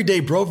 the everyday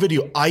bro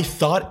video. I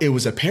thought it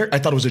was I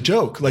thought it was a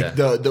joke. Like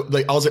the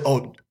like I was like,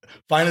 oh,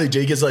 finally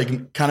Jake is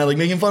like kind of like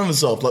making fun of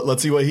himself.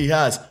 Let's see what he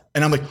has.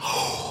 And I'm like,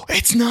 oh,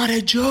 it's not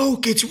a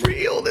joke. It's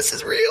real. This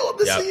is real.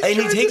 And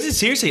he takes it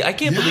seriously. I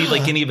can't believe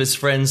like any of his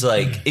friends,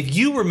 like if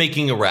you were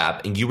making a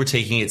rap and you were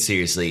taking it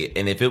seriously,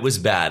 and if it was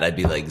bad, I'd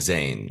be like,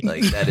 Zane,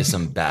 like that is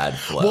some bad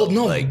flow. Well,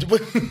 no, like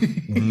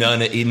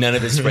none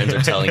of his friends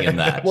are telling him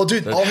that. Well,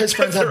 dude, all his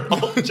friends are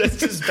all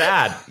just as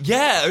bad.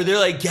 Yeah, or they're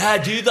like,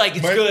 yeah, dude, like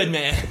it's good,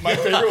 man. My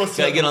favorite was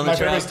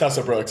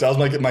Tessa Brooks. That was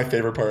like my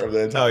favorite part of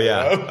the entire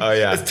video. Oh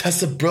yeah. It's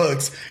Tessa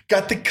Brooks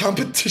got the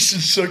competition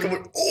shook. I'm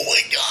like, oh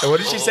my god. And what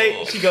did she say?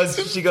 She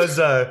goes,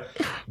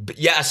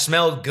 yeah,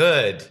 smelled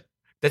good.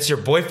 That's your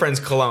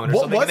boyfriend's cologne or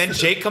something. And then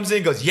Jake comes in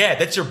and goes, yeah,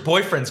 that's your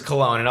boyfriend's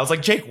cologne. And I was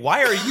like, Jake,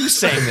 why are you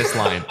saying this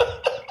line?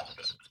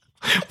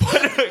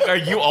 What are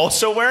you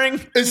also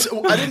wearing?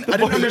 I didn't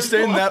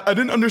understand that. I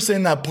didn't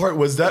understand that part.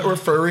 Was that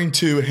referring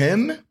to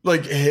him?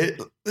 Like,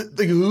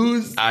 like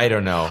who's? I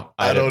don't know.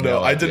 I don't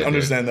know. I didn't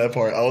understand that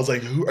part. I was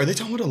like, who are they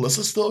talking about?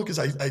 Alyssa still? Because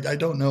I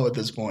don't know at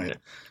this point.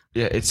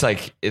 Yeah, it's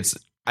like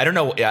I don't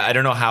know. Yeah, I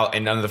don't know how.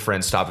 And none of the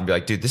friends stop and be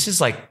like, dude, this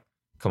is like,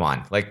 come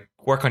on, like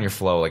work on your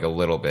flow like a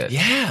little bit.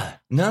 Yeah,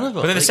 none of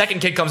them. But then the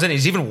second kid comes in,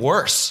 he's even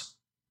worse.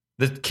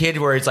 The kid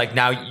where it's like,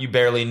 now you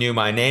barely knew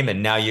my name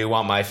and now you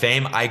want my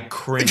fame. I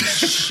cringe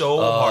so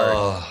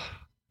hard.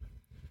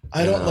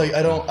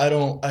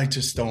 I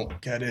just don't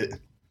get it.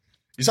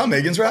 You saw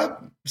Megan's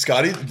rap?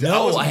 Scotty?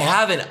 No, I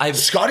haven't.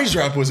 Scotty's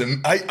rap was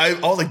I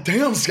was like,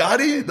 damn,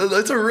 Scotty,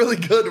 that's a really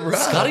good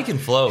rap. Scotty can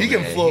flow. He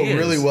can flow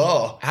really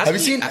well.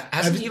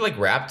 Hasn't he like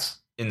rapped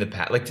in the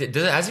past? Like,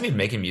 hasn't he been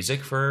making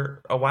music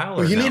for a while?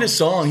 Well, he made a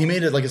song. He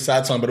made it like a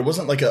sad song, but it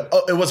wasn't like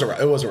it was a rap.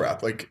 It was a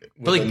rap. Like,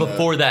 but like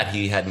before that,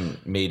 he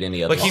hadn't made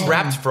any other. Like he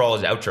rapped for all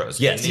his outros.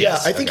 Yes. Yeah,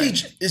 I think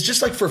it's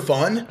just like for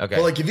fun. Okay.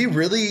 But like if he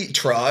really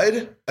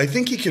tried, I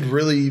think he could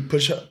really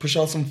push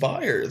out some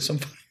fire.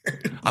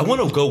 I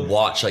want to go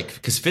watch, like,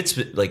 because Fitz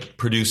like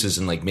produces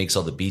and like makes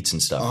all the beats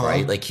and stuff,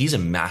 right? Like he's a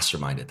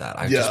mastermind at that.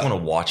 I just want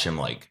to watch him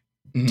like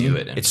do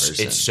it in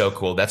person. It's so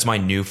cool. That's my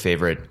new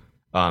favorite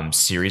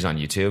series on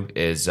YouTube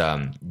is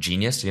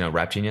Genius,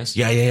 Rap Genius.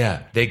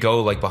 Yeah. They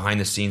go like behind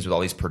the scenes with all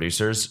these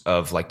producers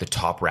of like the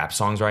top rap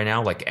songs right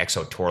now, like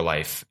EXO Tour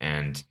Life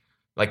and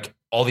like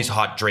all these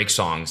hot Drake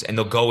songs. And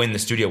they'll go in the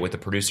studio with the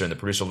producer and the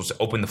producer will just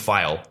open the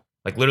file.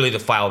 Like literally the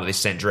file that they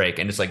sent Drake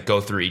and just like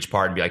go through each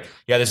part and be like,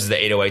 yeah, this is the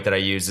 808 that I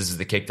used. This is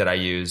the kick that I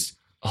used.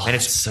 Oh, and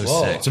it's so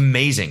sick. It's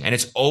amazing. And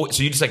so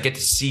you just like get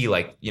to see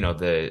like,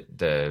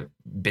 the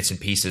bits and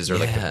pieces or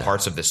like the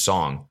parts of the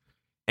song.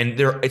 And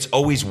it's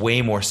always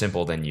way more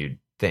simple than you'd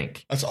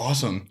think. That's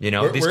awesome. These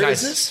where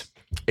guys, is this?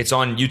 It's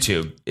on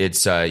YouTube.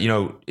 It's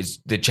it's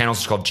the channel's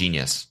just called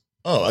Genius.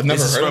 Oh, I've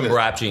never heard of it.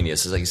 Rap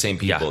Genius. It's like the same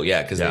people.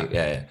 Yeah, because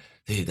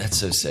dude, that's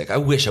so sick. I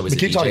wish I was a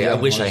DJ. I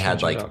wish I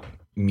had like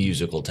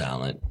musical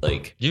talent.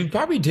 Like you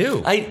probably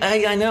do.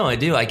 I know I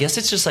do. I guess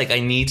it's just like I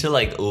need to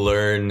like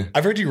learn.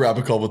 I've heard you rap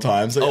a couple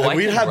times.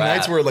 We'd have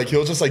nights where like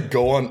he'll just like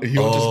go on.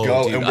 He'll just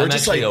go, dude, and we're I'm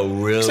just like,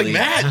 really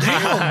Matt,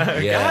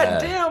 damn, yeah.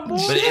 God damn,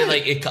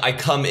 boy. But I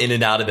come in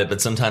and out of it. But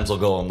sometimes I'll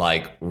go on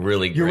like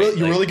really. You're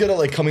really good at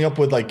like coming up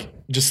with like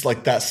just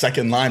like that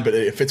second line, but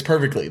it fits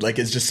perfectly. Like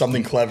it's just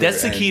something clever.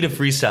 That's the key to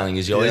freestyling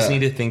is you always need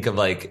to think of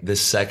like the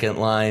second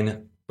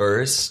line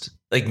first.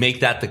 Like make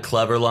that the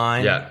clever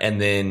line,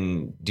 and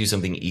then do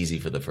something easy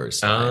for the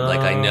first line. Like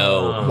I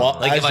know,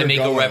 like if I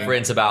make a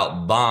reference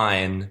about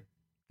Vine,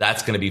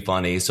 that's going to be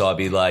funny. So I'll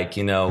be like,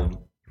 I don't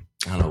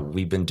know,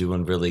 we've been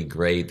doing really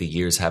great. The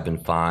years have been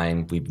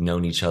fine. We've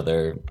known each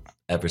other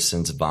ever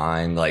since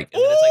Vine. Like,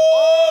 and then it's like,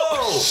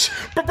 oh,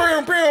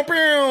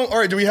 all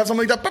right. Do we have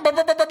something like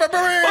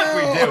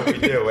that? We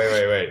do.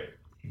 Wait.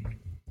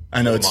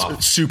 I know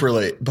it's super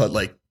late, but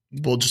like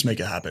we'll just make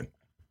it happen.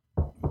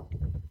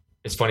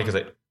 It's funny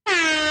because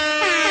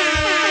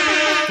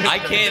I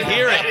can't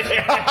hear it.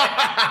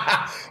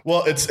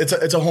 Well, it's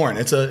a horn.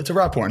 It's a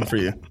rap horn for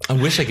you. I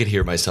wish I could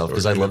hear myself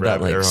because I love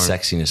that like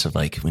sexiness of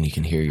like when you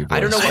can hear your voice.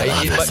 I don't know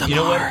why, but you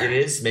know what it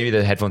is? Maybe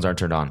the headphones aren't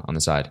turned on the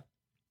side.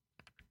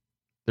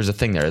 There's a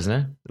thing there, isn't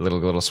it? A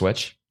little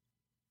switch.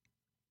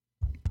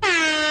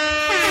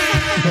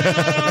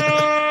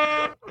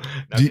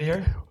 Nothing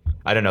here?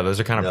 I don't know. Those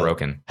are kind of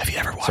broken. Have you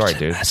ever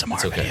watched an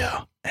ASMR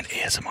video? An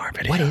ASMR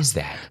video. What is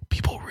that?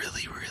 People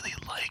really, really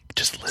like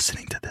just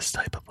listening to this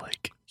type of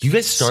like. You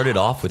guys started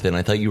off with it. And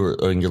I thought you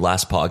were on your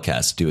last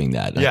podcast doing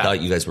that. I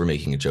thought you guys were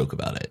making a joke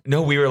about it.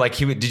 No, we were like,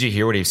 did you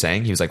hear what he was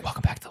saying? He was like,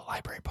 "Welcome back to the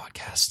library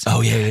podcast."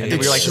 Oh yeah. And we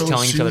were like so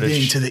telling each other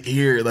to the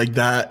ear like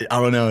that. I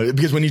don't know,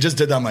 because when you just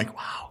did that, I'm like,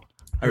 wow.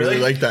 I really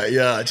like that.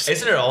 Yeah.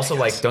 Isn't it also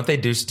like, don't they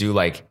just do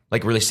like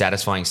really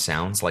satisfying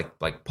sounds like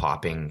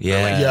popping?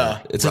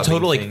 Yeah. It's a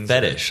total like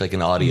fetish, like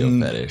an audio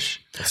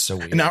fetish. That's so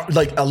weird. Now,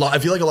 like I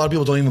feel like a lot of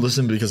people don't even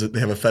listen because they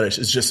have a fetish.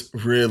 It's just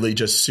really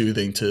just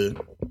soothing to.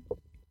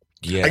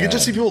 Yeah. I can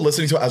just see people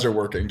listening to it as they're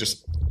working.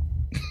 Just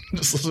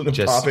listen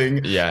to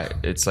popping. Yeah.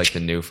 It's like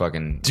the new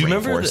fucking. Do you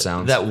remember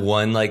that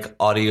one like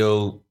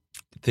audio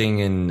thing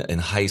in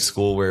high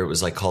school where it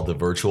was like called the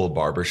virtual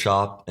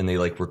barbershop and they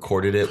like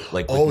recorded it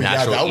like with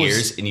natural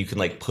ears and you can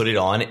like put it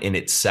on and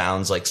it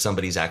sounds like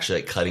somebody's actually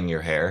like cutting your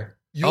hair.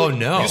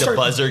 The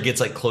buzzer gets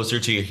like closer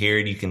to your hair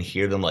and you can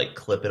hear them like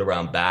clip it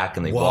around back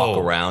and they walk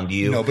around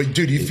you. No, but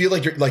dude, you feel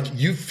like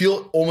you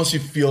feel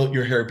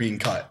your hair being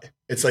cut.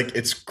 It's like,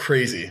 it's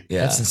crazy.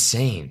 Yeah. That's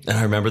insane. And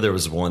I remember there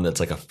was one that's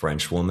like a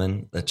French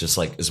woman that just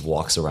like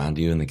walks around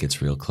you and it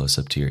gets real close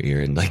up to your ear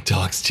and like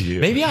talks to you.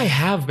 Maybe I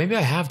have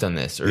done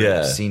this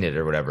or seen it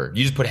or whatever.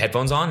 You just put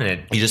headphones on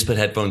and you just put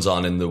headphones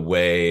on and the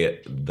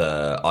way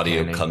the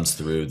audio comes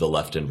through the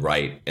left and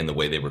right and the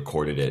way they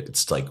recorded it,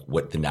 it's like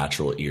what the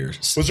natural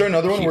ears. Was there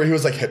another one where he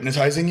was like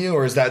hypnotizing you,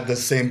 or is that the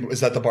same? Is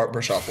that the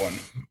barbershop one?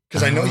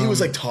 Because I know he was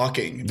like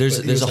talking.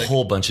 There's a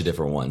whole bunch of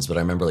different ones, but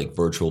I remember like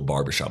virtual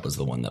barbershop was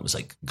the one that was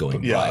like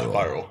going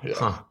viral. Yeah.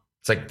 Huh.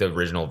 It's like the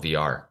original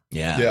VR.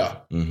 Yeah. Yeah.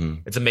 Mm-hmm.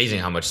 It's amazing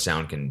how much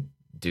sound can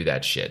do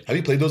that shit. Have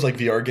you played those like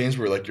VR games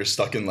where like you're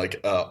stuck in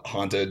like a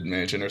haunted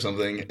mansion or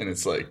something, and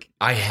it's like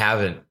I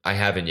haven't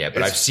yet,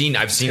 but I've seen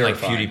terrifying.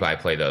 like PewDiePie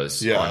play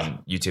those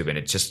on YouTube, and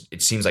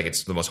it seems like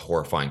it's the most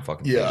horrifying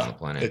fucking thing on the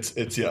planet.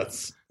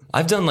 It's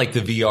I've done like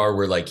the VR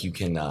where like you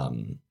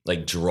can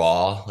like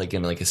draw like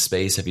in like a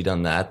space. Have you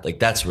done that? Like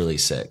that's really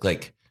sick.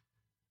 Like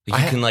you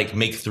can like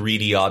make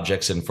 3D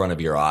objects in front of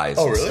your eyes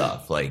and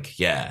stuff. Like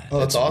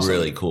that's awesome.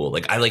 Really cool.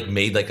 Like I like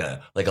made like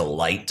a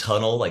light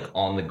tunnel like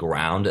on the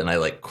ground, and I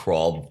like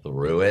crawled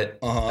through it.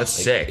 That's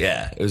sick.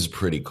 Yeah, it was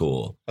pretty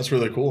cool. That's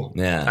really cool.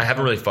 Yeah, I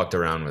haven't really fucked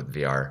around with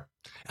VR.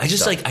 I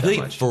just like I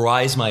feel like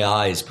fries my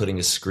eyes putting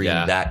a screen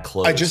that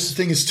close. I just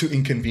think it's too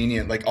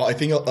inconvenient. Like I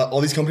think all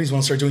these companies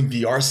want to start doing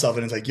VR stuff,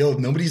 and it's like, yo,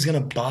 nobody's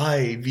gonna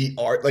buy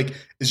VR. Like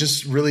it's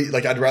just really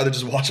like I'd rather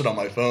just watch it on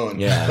my phone.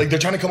 Yeah, like they're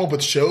trying to come up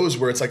with shows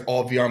where it's like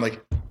all VR. I'm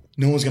like,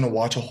 no one's gonna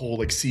watch a whole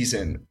like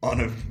season on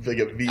a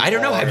VR. I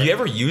don't know. Have you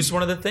ever used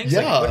one of the things?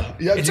 Yeah,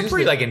 it's a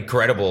pretty like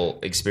incredible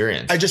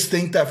experience. I just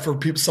think that for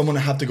someone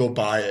to have to go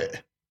buy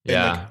it,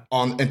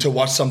 and to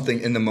watch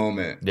something in the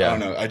moment. I don't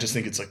know. I just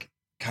think it's like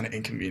kind of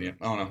inconvenient.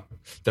 I don't know.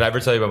 Did I ever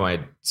tell you about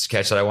my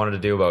sketch that I wanted to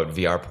do about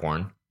VR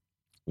porn?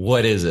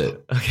 What is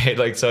it? Okay,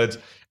 like so it's.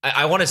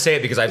 I want to say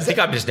it because I think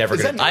I'm just never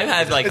going to. I've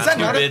had like 2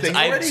 bits.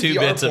 I have 2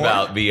 bits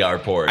about VR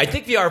porn. I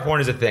think VR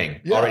porn is a thing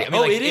already. I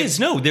mean, like, it is.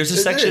 No, there's a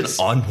section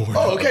on porn.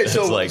 Oh, okay.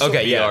 So like for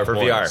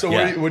VR. So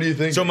what do you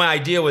think? So my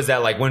idea was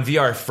that like when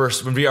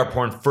VR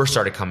porn first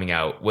started coming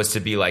out was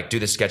to be like do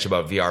the sketch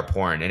about VR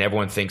porn, and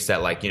everyone thinks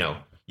that like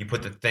you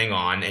put the thing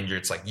on and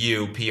it's like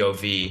you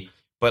POV.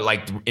 But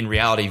like in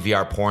reality,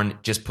 VR porn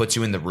just puts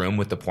you in the room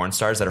with the porn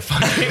stars that are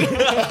fucking,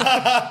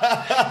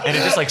 and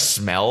it just like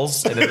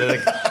smells,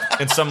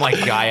 and some like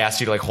guy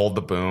asks you to like hold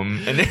the boom.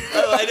 And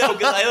I know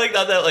because I like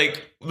thought that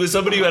like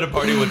somebody who had a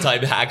party one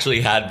time actually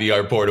had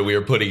VR porn and we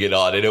were putting it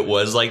on and it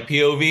was like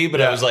POV,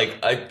 but I was like,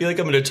 I feel like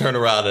I'm going to turn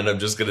around and I'm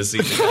just going to see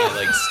the guy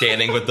like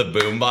standing with the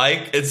boom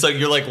mic. And so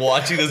you're like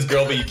watching this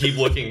girl, but you keep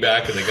looking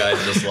back and the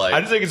guy's just like. I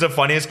just think it's the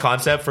funniest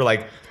concept for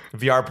like.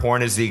 VR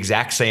porn is the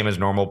exact same as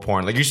normal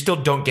porn. Like you still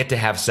don't get to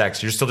have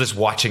sex. You're still just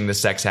watching the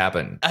sex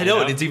happen. I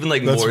know, and it's even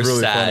like more really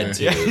sad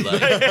funny. too.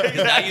 Like,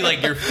 now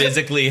you're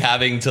physically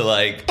having to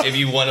like if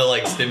you want to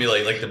like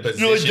stimulate like the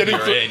position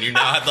you're in, you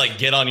now have to like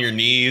get on your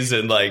knees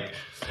and like.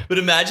 But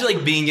imagine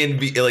like being in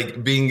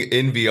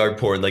VR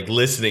porn, like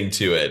listening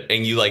to it,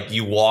 and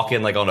you walk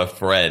in like on a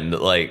friend,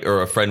 like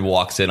or a friend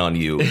walks in on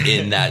you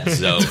in that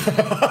zone.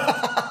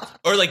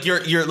 Or like you're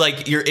in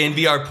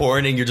VR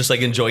porn and you're just like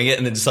enjoying it,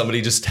 and then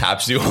somebody just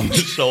taps you on the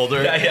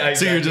shoulder.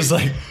 So you're just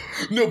like,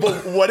 no.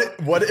 But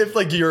what if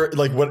like you're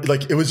like what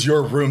like it was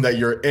your room that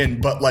you're in,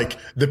 but like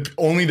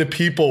only the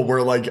people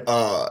were like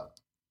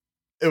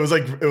it was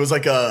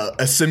like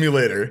a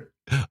simulator.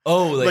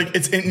 Oh, like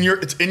it's in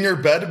your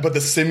bed, but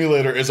the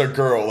simulator is a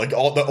girl. Like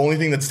the only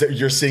thing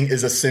you're seeing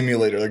is a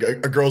simulator. Like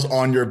a girl's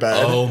on your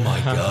bed. Oh my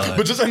god!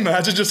 But just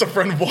imagine just a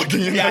friend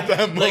walking in at that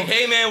moment. Like,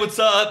 hey man, what's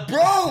up,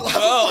 bro?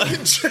 I'm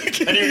fucking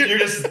chicken. And you're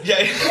just dude.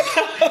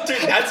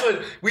 That's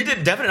what we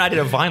did. Devin and I did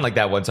a Vine like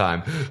that one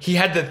time. He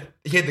had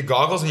the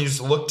goggles and he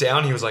just looked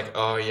down. He was like,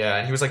 oh yeah,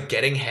 and he was like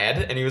getting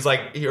head, and he was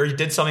like, he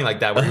did something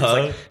like that where he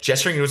was like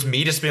gesturing. It was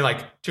me just being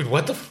like, dude,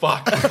 what the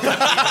fuck?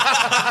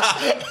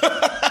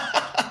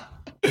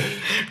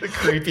 The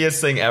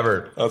creepiest thing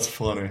ever. That's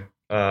funny.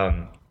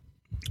 Do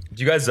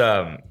you guys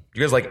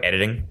like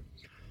editing?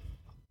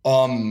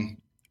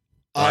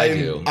 I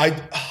do.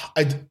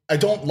 I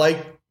don't like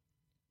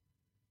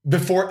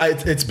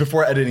it's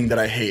before editing that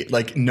I hate.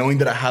 Like knowing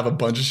that I have a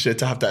bunch of shit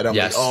to have to edit. I'm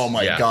like, oh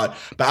my god.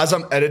 But as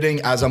I'm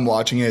editing, as I'm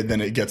watching it,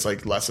 then it gets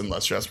like less and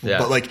less stressful. Yeah.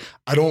 But like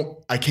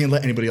I can't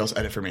let anybody else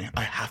edit for me.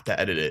 I have to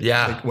edit it.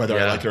 Yeah. Like, whether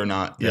I like it or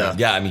not. Yeah.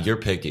 Yeah. I mean, you're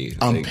picky.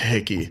 I'm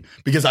picky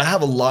because I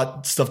have a lot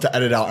of stuff to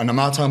edit out, and I'm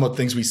not talking about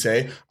things we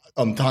say.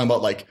 I'm talking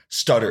about like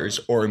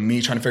stutters or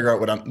me trying to figure out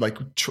what I'm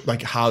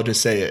like how to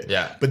say it.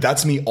 Yeah. But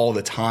that's me all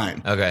the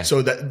time. Okay.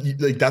 So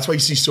that's why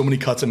you see so many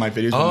cuts in my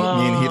videos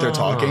when me and Heath are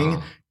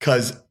talking,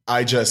 because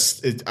I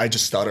just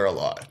stutter a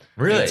lot.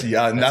 Really?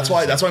 And that's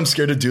why I'm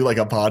scared to do like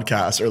a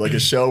podcast or like a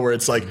show where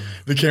it's like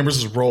the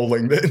camera's just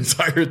rolling the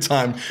entire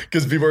time,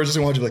 because people are just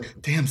going to watch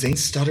like, damn, Zane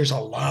stutters a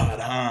lot,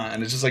 huh?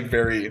 And it's just like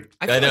very.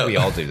 I know we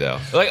all do though.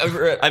 Like,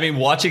 I mean,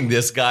 watching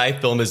this guy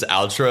film his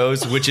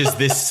outros, which is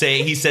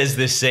he says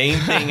the same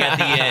thing at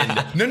the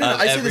end. No.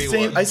 I say the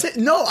same.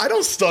 I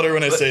don't stutter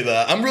when I say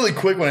that. I'm really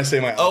quick when I say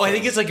my. Oh, I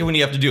think it's like when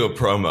you have to do a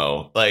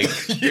promo. Like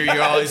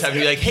you're always having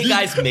to be like, hey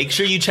guys, make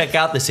sure you check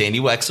out the Sandy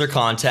Wexler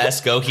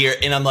contest. Go here,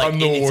 and I'm like,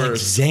 it's like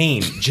Zane.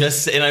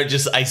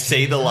 I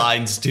say the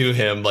lines to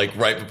him like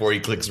right before he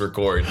clicks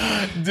record.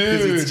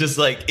 Dude,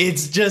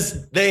 it's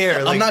just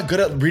there. Like, I'm not good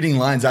at reading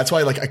lines. That's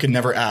why like I could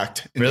never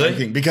act in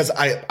anything, because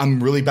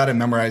I'm really bad at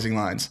memorizing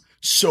lines.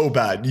 So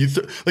bad.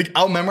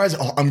 I'll memorize.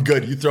 Oh, I'm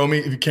good. You throw me,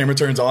 if your camera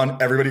turns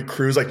on, everybody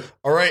crews like,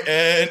 all right,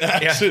 and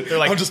action. Yeah,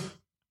 like, I'm just.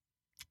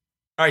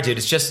 All right, dude.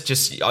 It's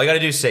just all you got to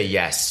do is say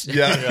yes.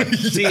 Yeah.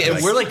 See,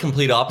 and we're like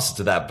complete opposite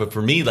to that. But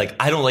for me, like,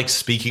 I don't like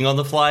speaking on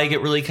the fly. I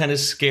get really kind of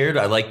scared.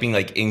 I like being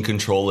like in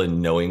control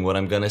and knowing what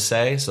I'm gonna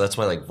say. So that's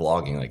why like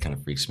vlogging like kind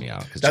of freaks me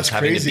out. Because that's just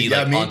having crazy. to be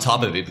like on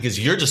top of it, because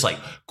you're just like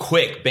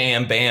quick,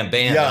 bam, bam,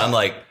 bam. Yeah. And I'm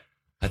like,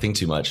 I think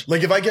too much.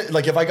 Like if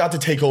I got to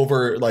take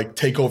over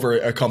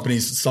a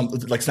company's something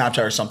like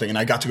Snapchat or something, and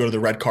I got to go to the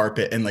red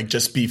carpet and like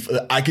just be,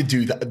 I could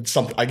do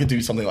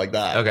something like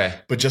that. Okay.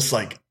 But just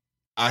like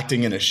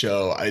acting in a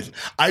show,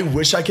 I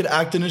wish I could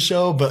act in a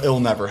show, but it'll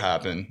never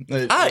happen.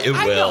 It I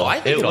will. know. I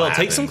think it will. it'll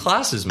Take some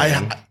classes,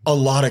 man. A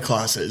lot of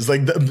classes.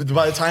 Like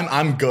by the time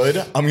I'm good,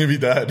 I'm gonna be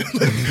dead. Like,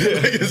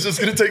 it's just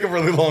gonna take a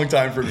really long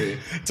time for me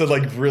to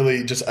like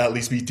really just at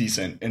least be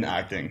decent in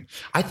acting.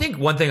 I think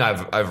one thing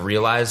I've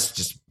realized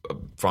just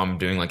from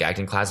doing like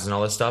acting classes and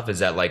all this stuff is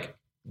that like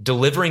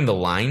delivering the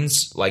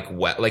lines like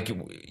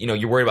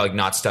you're worried about like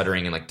not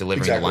stuttering and like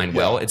delivering the line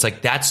well. It's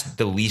like that's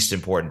the least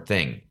important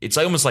thing. It's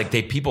like almost like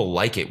people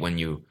like it when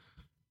you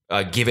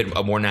give it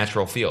a more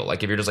natural feel.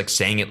 Like if you're just like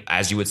saying it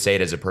as you would say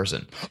it as a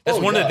person. That's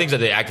one of the things that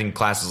the acting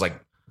class is like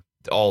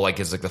all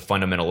like is like the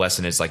fundamental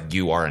lesson is like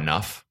you are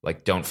enough.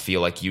 Like don't feel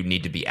like you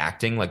need to be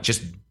acting. Like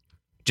just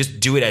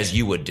do it as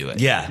you would do it.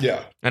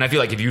 Yeah. And I feel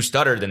like if you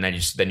stutter, then you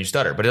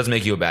stutter, but it doesn't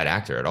make you a bad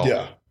actor at all.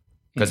 Yeah.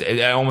 Because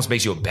it almost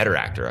makes you a better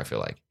actor, I feel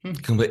like.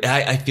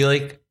 I feel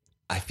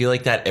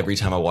like that every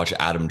time I watch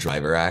Adam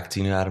Driver act. Do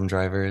you know who Adam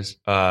Driver is?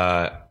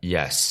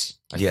 Yes.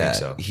 I think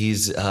so.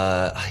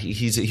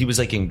 He was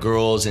like in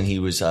Girls, and he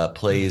was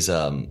plays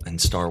in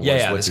Star Wars.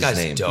 Yeah, what's this his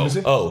guy's name?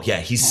 dope. Oh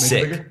yeah, he's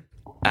sick.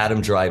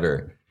 Adam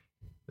Driver.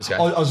 This guy.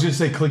 I was just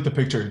say click the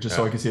picture just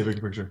so I can see a bigger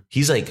picture.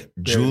 He's like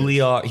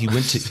Juilliard. He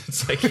went to.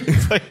 it's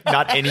like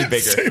not any bigger.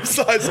 Same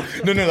size.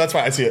 No, that's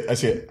fine. I see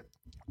it.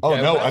 Oh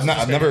no, I've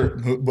never.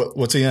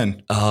 What's he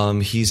in?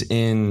 He's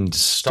in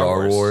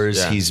Star Wars.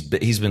 Yeah.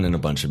 He's been in a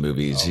bunch of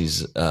movies.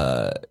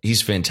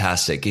 He's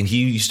fantastic, and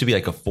he used to be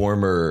like a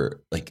former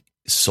like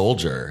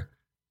soldier,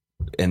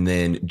 and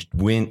then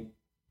went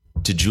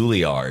to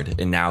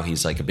Juilliard, and now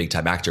he's like a big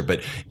time actor.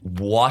 But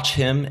watch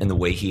him and the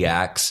way he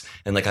acts,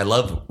 and like I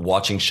love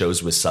watching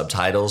shows with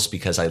subtitles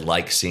because I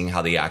like seeing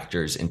how the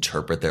actors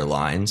interpret their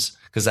lines,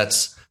 because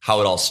that's how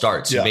it all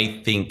starts. You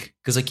may think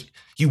because like.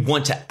 You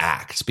want to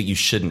act, but you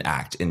shouldn't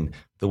act. And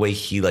the way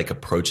he like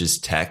approaches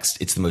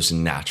text, it's the most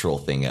natural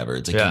thing ever.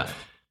 It's like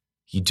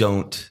you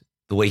don't.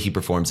 The way he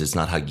performs, it's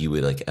not how you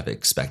would like have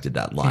expected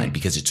that line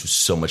because it's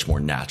so much more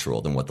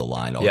natural than what the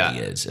line already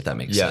is. If that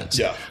makes sense.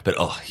 Yeah. But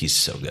he's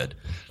so good.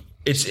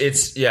 It's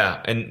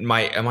And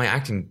my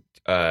acting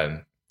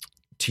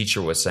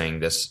teacher was saying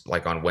this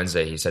like on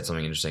Wednesday. He said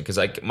something interesting because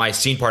like my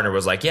scene partner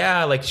was like,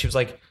 she was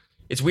like.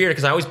 It's weird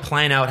because I always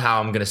plan out how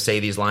I'm going to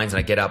say these lines and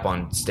I get up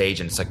on stage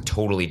and it's like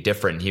totally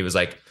different. He was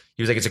like,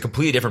 it's a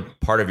completely different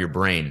part of your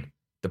brain.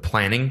 The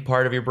planning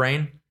part of your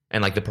brain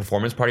and like the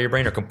performance part of your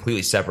brain are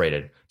completely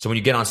separated. So when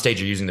you get on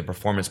stage, you're using the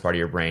performance part of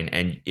your brain,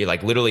 and you're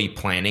like literally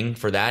planning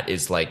for that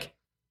is like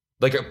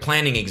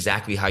planning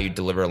exactly how you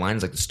deliver a line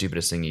is like the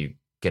stupidest thing you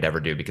could ever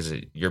do because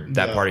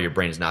that part of your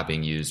brain is not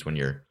being used when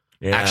you're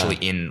actually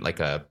in like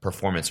a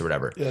performance or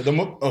whatever. Yeah.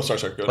 Sorry.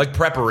 Go ahead. Like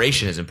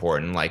preparation is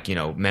important, like,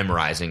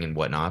 memorizing and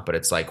whatnot. But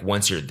it's like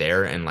once you're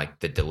there and like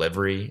the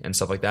delivery and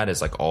stuff like that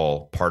is like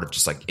all part of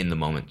just like in the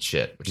moment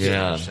shit. Which is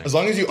interesting. As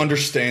long as you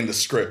understand the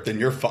script, then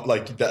you're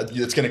like that.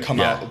 It's going to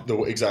come out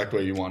the exact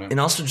way you want it. And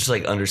also just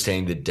like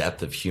understanding the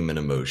depth of human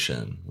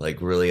emotion,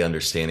 like really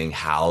understanding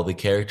how the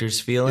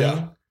character's feeling.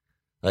 Yeah.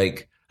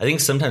 Like I think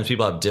sometimes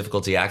people have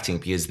difficulty acting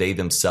because they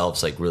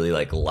themselves like really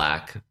like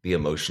lack the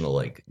emotional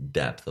like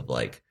depth of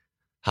like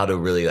how to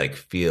really like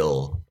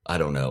feel, I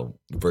don't know,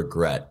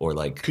 regret or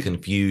like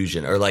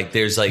confusion or like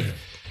there's like,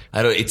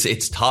 I don't,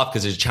 it's tough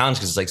because there's a challenge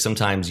because it's like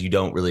sometimes you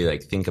don't really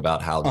like think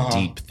about how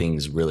deep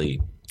things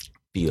really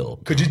feel.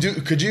 Could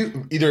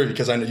you either,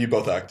 because I know you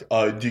both act,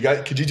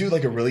 could you do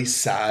like a really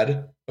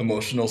sad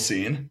emotional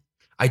scene?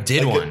 I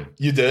did one.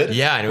 You did?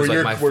 Yeah, and it was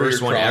like my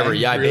first one ever.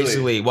 Yeah, really? I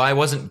basically, I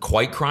wasn't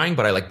quite crying,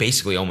 but I like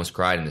basically almost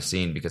cried in the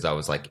scene because I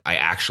was like,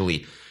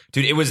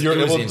 dude, it was, You're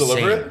able to insane.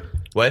 deliver it?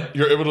 What?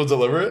 You're able to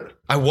deliver it?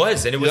 I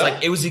was, and it was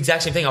like it was the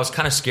exact same thing. I was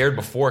kind of scared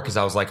before because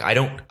I was like, I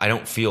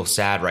don't feel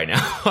sad right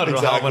now. I don't know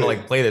how I'm gonna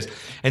like play this.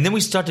 And then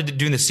we started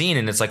doing the scene,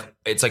 and it's like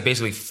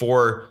basically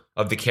 4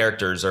 of the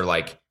characters are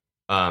like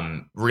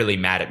really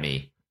mad at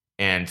me,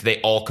 and they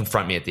all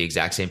confront me at the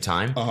exact same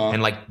time,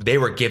 and like they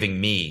were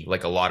giving me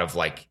like a lot of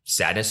like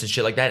sadness and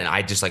shit like that, and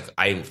I just like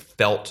I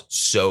felt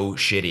so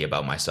shitty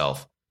about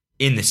myself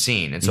in the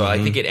scene. And so I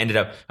think it ended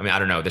up, I mean, I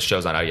don't know, the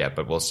show's not out yet,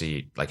 but we'll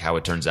see like how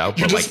it turns out.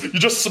 You're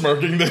just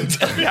smirking the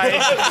entire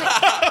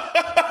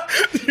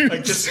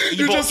like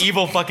just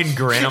evil fucking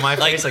grin on my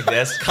face like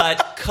this.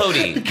 Cut.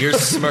 Cody, you're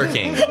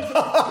smirking.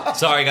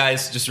 Sorry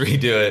guys, just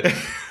redo it.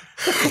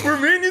 We're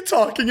mainly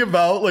talking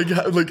about like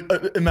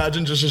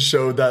imagine just a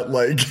show that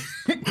like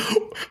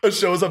a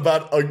show is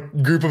about a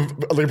group of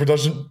like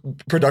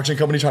production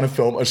company trying to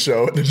film a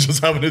show and they're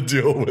just having to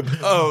deal with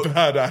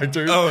bad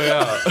actors. Oh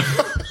yeah.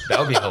 That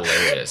would be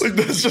hilarious. Like,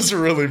 that's just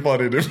really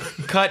funny to me.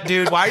 Cut,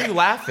 dude. Why are you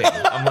laughing?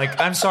 I'm like,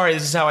 I'm sorry.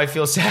 This is how I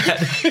feel sad.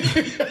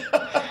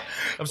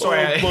 I'm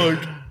sorry.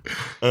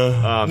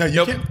 No,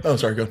 you can't. Oh,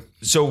 sorry. Go.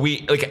 So we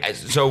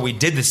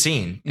did the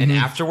scene, and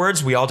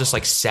afterwards we all just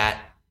like sat.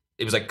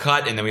 It was like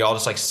cut, and then we all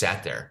just like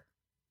sat there,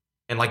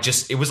 and like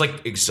it was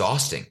like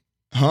exhausting.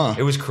 Huh?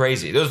 It was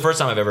crazy. It was the first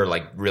time I've ever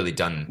like really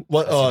done.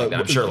 What?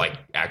 I'm sure like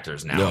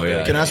actors now. No,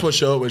 yeah. Can I ask what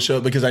show? What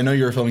show? Because I know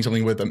you were filming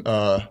something with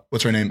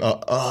what's her name?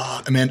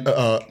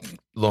 Amanda.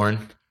 Lauren.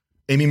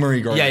 Amy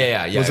Marie Gardner.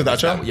 Yeah. Was it that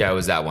show? Yeah, it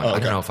was that one. okay. I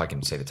don't know if I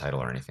can say the title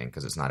or anything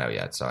because it's not out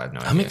yet, so I have no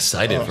idea. I'm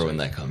excited for when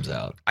that comes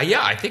out.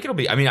 I think it'll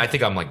be. I mean, I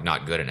think I'm like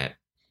not good in it.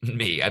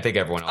 Me, I think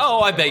everyone else. Oh,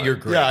 I bet you're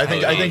great. Yeah, I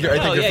think you're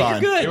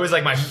fine. You're good. It was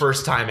like my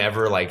first time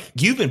ever. Like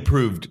You've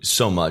improved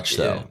so much,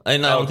 though, Yeah.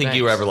 and I don't think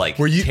you were ever like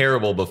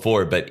terrible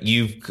before. But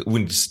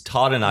when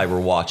Todd and I were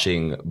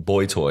watching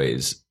Boy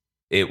Toys,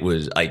 it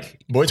was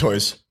like Boy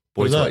Toys.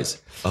 Boy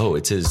Toys. Oh,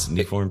 it's his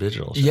New Form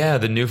Digital show. yeah,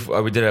 the new.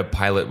 We did a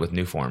pilot with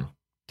New Form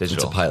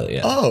Digital. It's a pilot,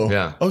 yeah. Oh,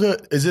 Yeah. Okay.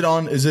 Is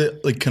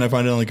it like? Can I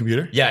find it on the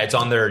computer? Yeah, it's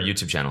on their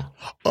YouTube channel.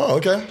 Oh,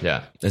 okay.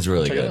 Yeah, It's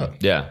really Check it good.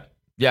 out.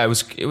 yeah.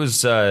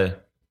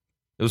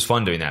 It was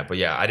fun doing that, but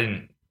yeah, I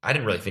didn't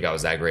really think I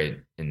was that great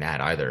in that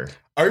either.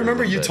 I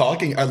remember you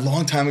talking a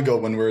long time ago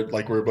when we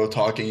were both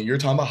talking. You're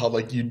talking about how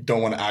like you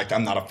don't want to act.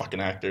 I'm not a fucking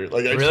actor.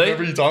 Like I just Really?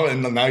 remember you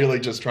talking, and now you're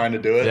like just trying to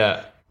do it.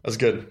 Yeah, That's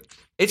good.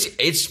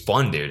 it's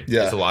fun, dude.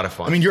 Yeah, it's a lot of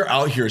fun. I mean, you're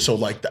out here, so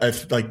like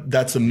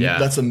that's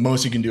the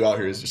most you can do out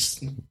here is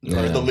just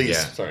or the least.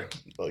 Yeah. Sorry,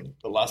 like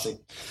the last thing.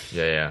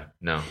 Yeah.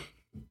 No,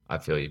 I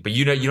feel you, but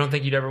you don't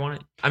think you'd ever want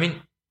it? I mean,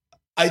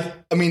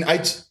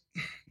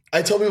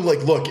 I tell people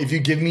like, look, if you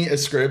give me a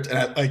script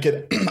and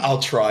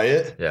I'll try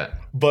it. yeah.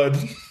 But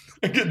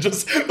I could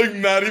just like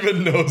Matt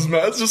even knows.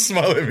 Matt's just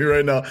smiling at me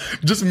right now.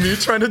 Just me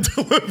trying to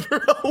deliver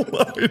a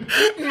line.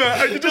 Matt,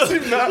 I could just see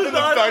Matt in the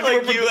Not back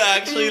like of you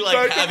actually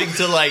like having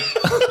to like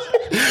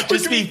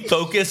just be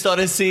focused on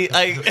a scene.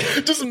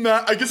 just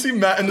Matt. I can see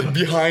Matt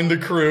behind the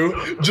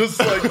crew, just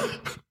like.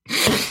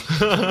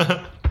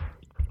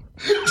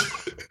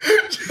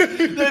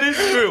 That is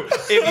true.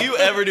 If you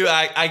ever do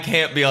act, I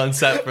can't be on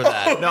set for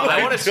that. No,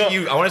 I want to see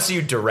you. I want to see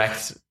you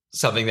direct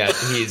something that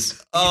he's.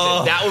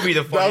 That would be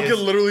the That funniest.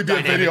 could literally be a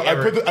dynamic video.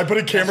 ever. I put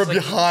a camera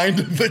behind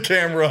the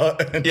camera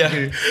and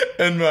me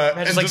and Matt.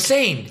 And it's like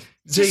Zane.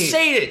 Just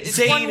say it.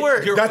 It's one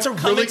word. You're That's a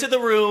coming really- to the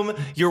room.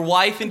 Your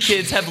wife and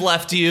kids have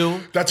left you.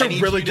 That's a I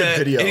need really you good to-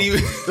 video. and you-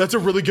 That's a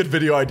really good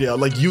video idea.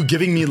 Like you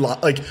giving me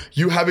like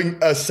you having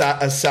a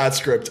sad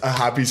script, a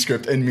happy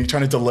script, and me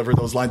trying to deliver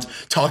those lines,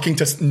 talking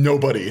to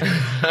nobody.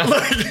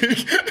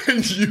 Like,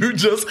 and you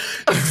just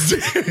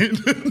Zane,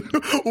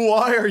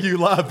 why are you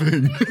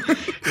laughing?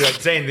 You're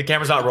like, Zane, the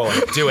camera's not rolling.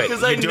 Do it.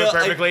 'Cause You I do know- it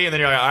perfectly, and then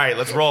you're like, all right,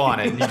 let's roll on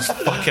it. And you just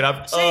fuck it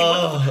up.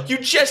 Zane, you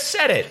just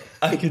said it.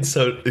 I can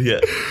yeah.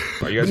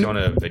 Are you guys going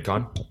to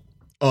VidCon?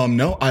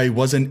 No, I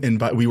wasn't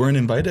invited. We weren't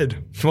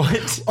invited.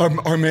 What?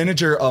 Our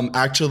manager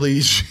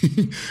actually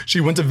she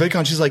went to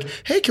VidCon. She's like,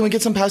 hey, can we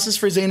get some passes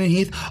for Zane and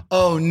Heath?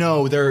 Oh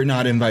no, they're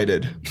not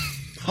invited.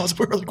 We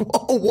were like,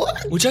 whoa,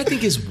 what? Which I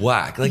think is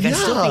whack. Like I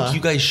still Yeah. think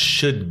you guys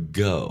should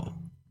go.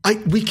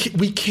 We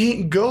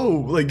can't go.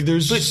 Like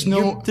there's just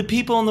no. The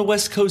people on the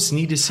West Coast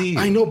need to see you.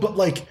 I know, but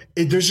like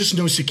there's just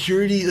no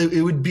security.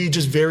 It would be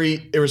just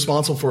very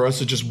irresponsible for us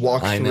to just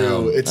walk I through.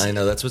 know. I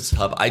know that's what's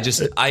tough. I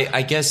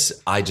guess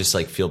I just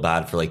like feel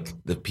bad for like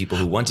the people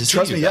who want to see.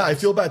 Trust you me, guys. yeah, I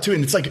feel bad too,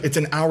 and it's like it's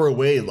an hour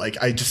away.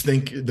 Like I just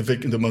think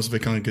the most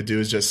VidCon could do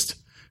is just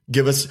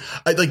give us.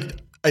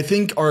 I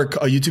think our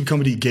YouTube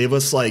company gave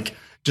us like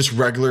just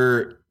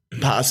regular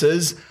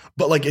passes.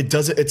 But like it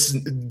doesn't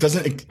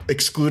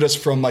exclude us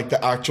from like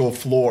the actual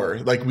floor.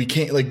 Like we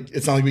can't like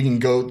it's not like we can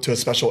go to a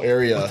special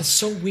area. That's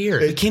so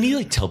weird. Can you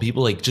like tell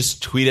people like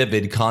just tweet at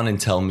VidCon and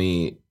tell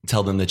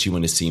them that you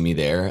want to see me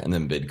there, and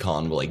then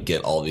VidCon will like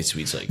get all these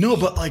tweets like No,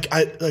 but like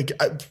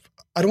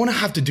I don't want to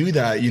have to do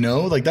that, you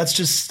know? Like that's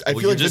just I well,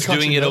 feel you're like just VidCon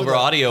doing should it know over that.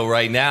 audio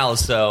right now.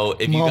 So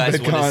if you Come on, guys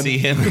want to VidCon. see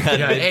him at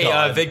Yeah, hey,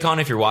 VidCon,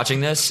 VidCon, if you're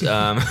watching this,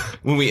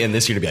 when we end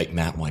this, you're gonna be like,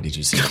 Matt, why did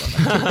you see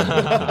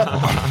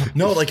it?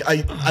 No, like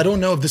I don't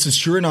know if this is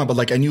true or not, but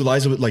like I knew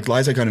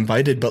Liza got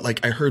invited, but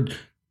like I heard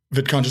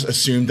VidCon just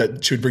assumed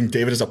that she would bring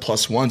David as a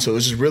 +1. So it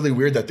was just really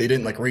weird that they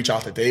didn't like reach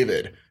out to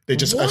David. They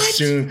just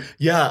assumed.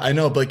 Yeah, I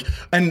know. But like,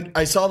 and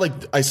I saw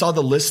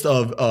the list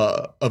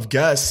of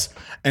guests,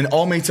 and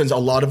all made sense. A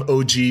lot of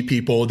OG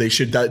people. They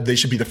should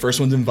be the first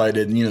ones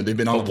invited. And, you know, they've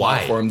been on the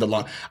platform the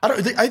long.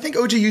 I think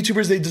OG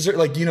YouTubers, they deserve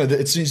like, you know,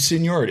 it's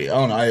seniority. I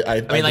don't know.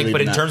 I mean, like,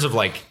 but in that. terms of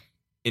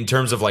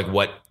like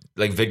what.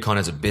 Like VidCon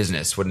as a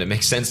business, wouldn't it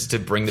make sense to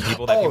bring the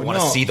people that people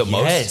want to see the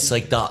most? Yes,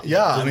 like the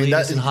I mean,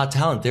 latest in hot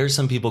talent. There's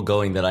some people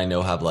going that I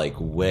know have like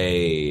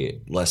way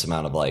less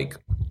amount of like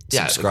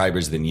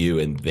subscribers than you,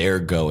 and they're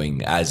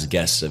going as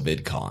guests of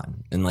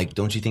VidCon. And like,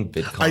 don't you think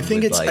VidCon? I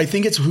think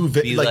it's who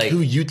who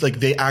you like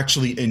they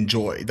actually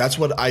enjoy. That's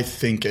what I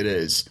think it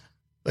is.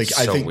 Like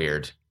So I think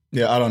weird.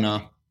 Yeah, I don't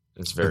know.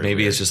 It's very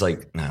maybe weird. it's just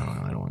like no,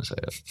 I don't want want to say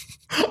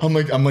it.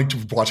 I'm like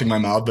watching my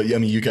mouth, but I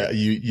mean,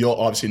 you'll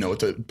obviously know what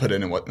to put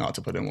in and what not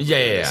to put in.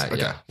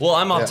 Yeah. Well,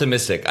 I'm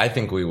optimistic. I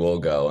think we will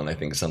go, and I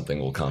think something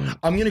will come.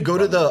 I'm gonna go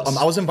to the.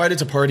 I was invited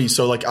to parties,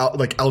 so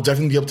I'll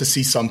definitely be able to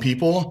see some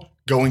people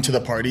going to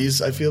the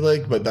parties. I feel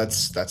like, but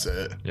that's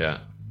it. Yeah.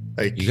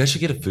 Like, you guys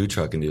should get a food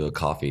truck and do a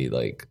coffee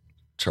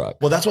truck.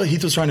 Well, that's what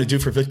Heath was trying to do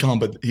for VidCon,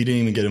 but he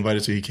didn't even get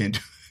invited, so he can't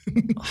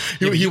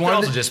do. He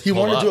wanted to do a food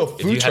truck.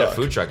 If you had a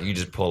food truck, you could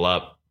just pull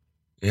up.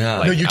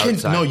 Yeah. No, you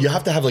can't. No, you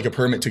have to have like a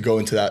permit to go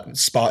into that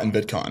spot in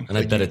VidCon. And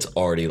I bet it's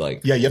already you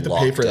have to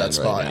pay for that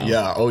spot. Right,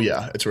 yeah. Oh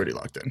yeah, it's already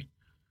locked in.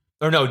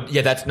 Or no,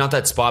 yeah, that's not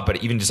that spot,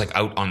 but even just like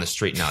out on the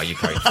street now, you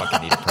probably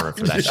fucking need a permit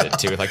for that shit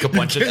too. Like a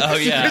bunch of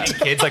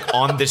kids like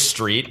on the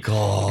street,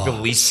 like the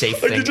least safe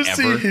thing ever. I just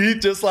see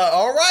Heath just like,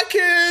 all right,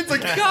 kids,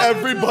 like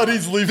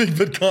everybody's leaving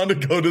VidCon to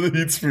go to the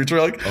Heath's food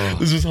truck.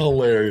 This is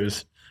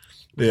hilarious.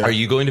 Yeah. Are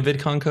you going to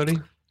VidCon, Cody?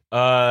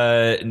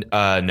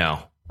 No,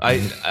 no.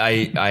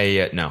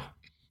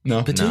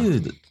 No, but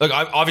dude, like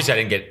obviously I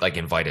didn't get like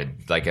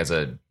invited, like as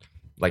a,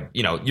 like,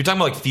 you know, you're talking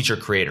about like feature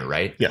creator,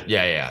 right?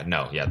 Yeah.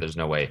 No, there's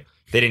no way.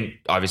 They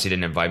obviously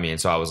didn't invite me, and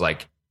so I was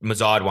like,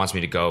 Mazad wants me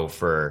to go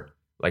for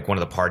like one of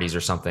the parties or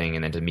something,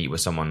 and then to meet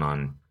with someone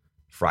on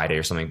Friday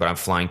or something. But I'm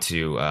flying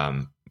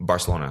to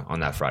Barcelona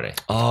on that Friday.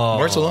 Oh,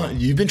 Barcelona!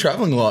 You've been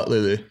traveling a lot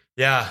lately.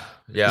 Yeah.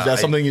 Is that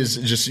something? Is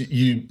just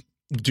you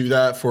do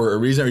that for a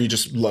reason, or you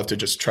just love to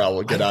just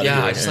travel, get out of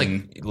here? Yeah, I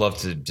just love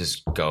to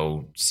just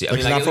go see. I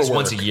mean, like at least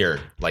once a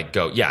year, like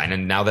go. Yeah, and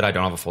then now that I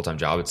don't have a full-time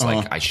job, it's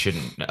like I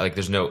shouldn't. Like,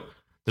 there's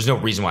no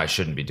reason why I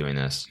shouldn't be doing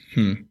this.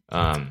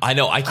 I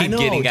know. I keep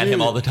getting at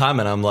him all the time,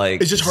 and I'm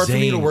like, it's just hard for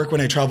me to work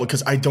when I travel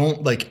because I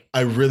don't like.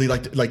 I really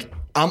like to, like.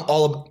 I'm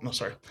all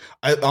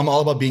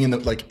about being in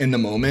the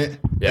moment.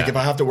 Yeah. Like if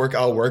I have to work,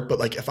 I'll work. But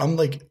like if I'm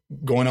like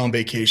going on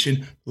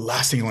vacation,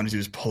 last thing I want to do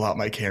is pull out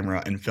my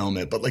camera and film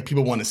it. But like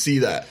people want to see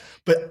that.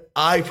 But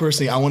I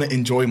personally, I want to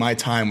enjoy my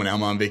time when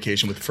I'm on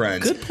vacation with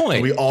friends. Good point.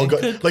 And we all go.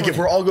 Like if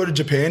we're all go to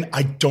Japan,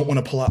 I don't want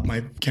to pull out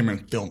my camera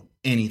and film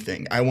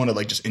anything. I want to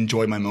like just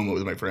enjoy my moment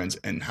with my friends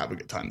and have a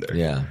good time there.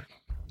 Yeah.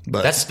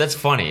 But that's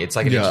funny. It's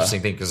like an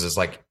interesting thing because it's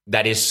like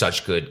that is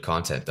such good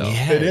content though.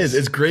 Yes. It is.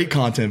 It's great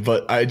content,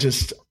 but I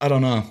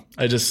don't know.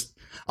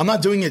 I'm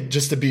not doing it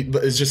just to be,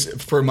 but it's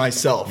just for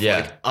myself. Yeah.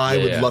 Like I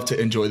would love to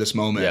enjoy this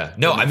moment. Yeah.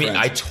 No, I mean,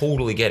 I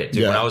totally get it.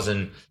 Dude, when I was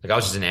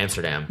just in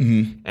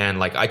Amsterdam and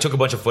like I took a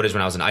bunch of footage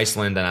when I was in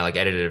Iceland and I like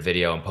edited a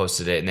video and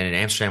posted it. And then in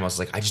Amsterdam, I was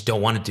like, I just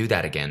don't want to do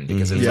that again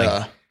because it's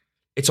like,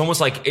 it's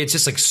almost like it's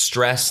just like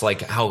stress.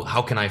 Like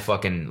how can I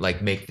fucking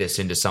like make this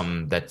into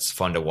something that's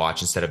fun to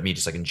watch instead of me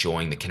just like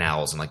enjoying the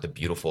canals and like the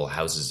beautiful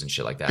houses and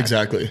shit like that.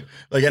 Exactly.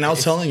 Like, and I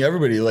was telling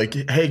everybody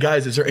like, hey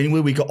guys, is there any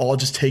way we could all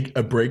just take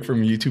a break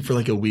from YouTube for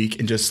like a week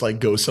and just like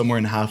go somewhere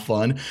and have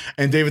fun?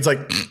 And David's like,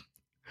 it's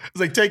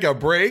like, take a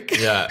break.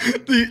 Yeah.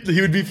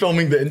 he would be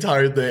filming the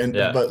entire thing.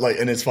 Yeah. But like,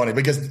 and it's funny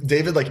because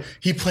David, like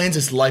he plans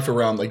his life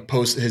around like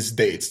post his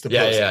dates.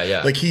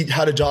 Yeah. Like he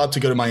had a job to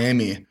go to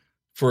Miami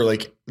for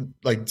like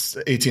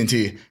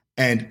AT&T,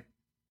 and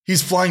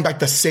he's flying back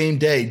the same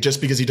day just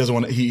because he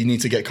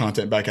needs to get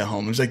content back at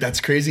home. It's like, that's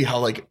crazy how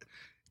like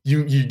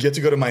you get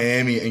to go to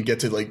Miami and get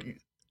to like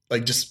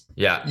just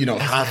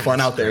have fun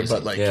out there.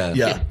 But like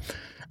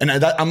and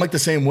I'm like the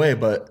same way,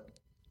 but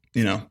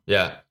you know.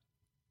 Yeah.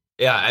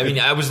 I mean,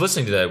 I was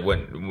listening to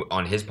that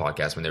on his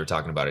podcast when they were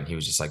talking about it, and he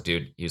was just like,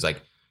 dude, he was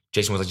like,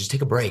 Jason was like, just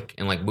take a break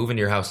and like move into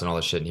your house and all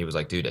this shit. And he was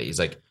like, dude, he's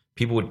like,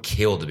 people would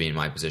kill to be in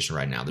my position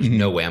right now. There's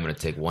no way I'm going to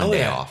take one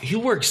day off. He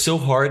works so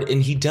hard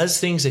and he does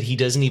things that he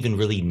doesn't even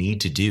really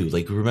need to do.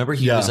 Like, remember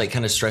he was like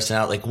kind of stressing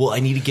out, like, well,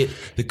 I need to get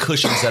the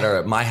cushions that are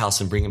at my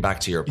house and bring them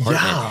back to your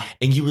apartment. Yeah.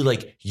 And you were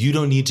like, you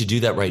don't need to do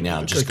that right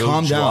now. Just like,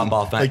 calm down.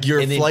 Off like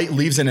your flight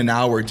leaves in an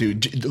hour,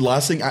 dude. The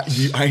last thing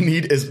I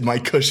need is my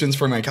cushions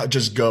for my couch.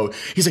 Just go.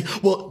 He's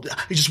like, well,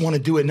 I just want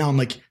to do it now. I'm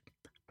like,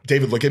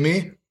 David, look at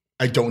me.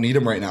 I don't need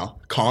them right now.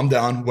 Calm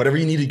down. Whatever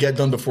you need to get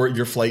done before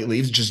your flight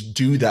leaves, just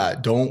do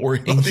that. Don't worry.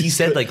 And he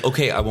said like,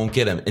 okay, I won't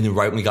get him. And then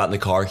right when we got in the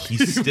car, he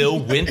still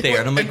went there.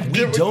 And I'm like,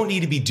 we don't need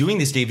to be doing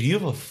this, David. You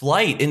have a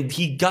flight. And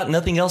he got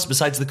nothing else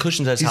besides the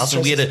cushions at his house.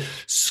 And we had to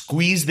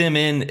squeeze them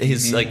in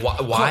his like,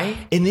 why?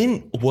 And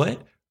then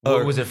what?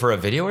 Or was it for a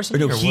video or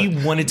something? Or no,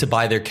 he wanted to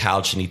buy their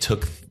couch and he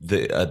took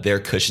their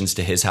cushions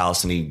to his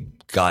house and he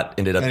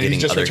ended up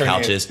getting other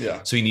couches.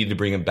 So he needed to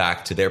bring them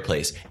back to their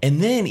place.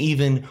 And then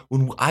even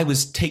when I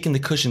was taking the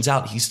cushions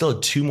out, he still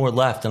had 2 more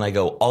left. And I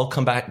go, I'll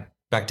come back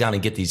down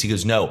and get these. He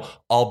goes, no,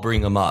 I'll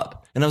bring them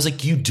up. And I was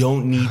like, you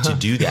don't need to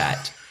do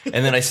that.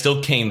 And then I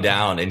still came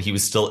down and he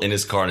was still in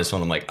his car on his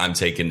phone. I'm like, I'm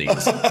taking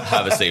these.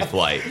 Have a safe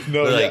flight.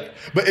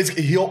 But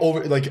he'll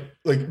over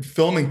like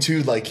filming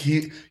too. Like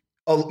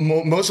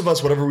most of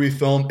us, whatever we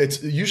film,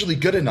 it's usually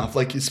good enough.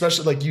 Like,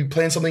 especially like you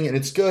plan something and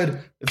it's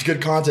good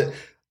content.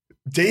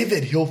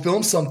 David, he'll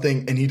film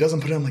something and he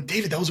doesn't put it in. I'm like,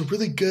 David, that was a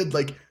really good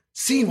like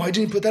scene. Why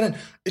didn't you put that in?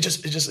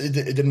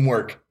 It didn't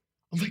work.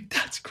 I'm like,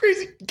 that's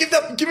crazy. Give me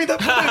that footage. Give me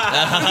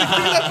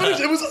that footage.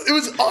 It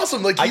was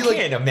awesome. Like, I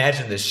can't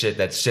imagine this shit.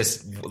 That's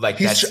just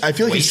like, I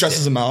feel like he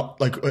stresses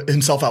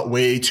himself out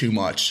way too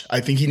much. I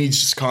think he needs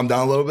to just calm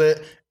down a little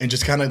bit and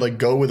just kind of like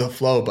go with the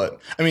flow.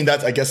 But I mean,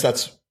 I guess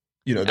that's,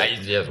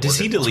 does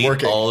he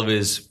delete all of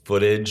his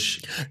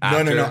footage?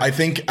 After? No. I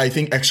think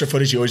extra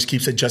footage, he always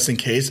keeps it just in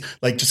case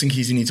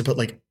he needs to put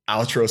like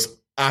outros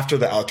after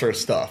the outro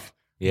stuff.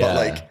 Yeah. But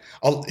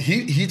like,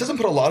 he doesn't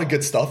put a lot of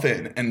good stuff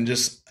in, and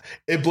just,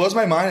 it blows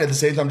my mind. At the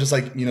same time, just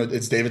like,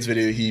 it's David's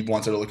video. He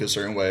wants it to look a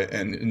certain way,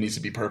 and it needs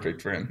to be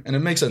perfect for him. And it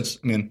makes sense.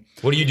 I mean,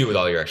 what do you do with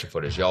all your extra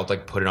footage? Y'all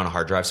like put it on a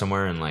hard drive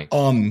somewhere and like?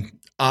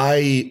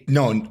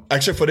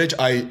 Extra footage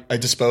I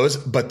dispose,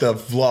 but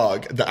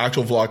the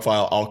actual vlog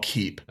file, I'll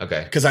keep.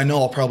 Okay. Because I know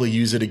I'll probably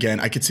use it again.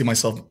 I could see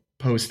myself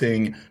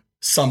posting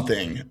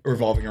something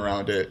revolving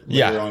around it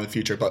later on in the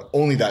future, but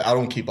only that. I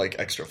don't keep like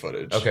extra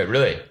footage. Okay,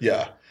 really?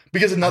 Yeah.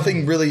 Because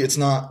it's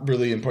not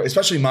really important,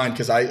 especially mine,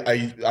 because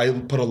I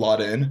put a lot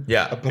in.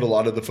 Yeah. I put a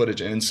lot of the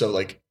footage in. So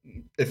like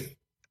if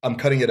I'm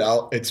cutting it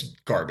out, it's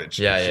garbage.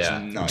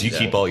 Yeah. Do you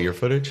keep all your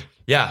footage?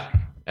 Yeah.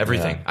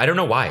 Everything. Yeah. I don't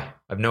know why. I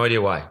have no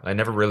idea why. I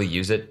never really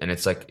use it. And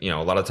it's like, a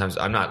lot of times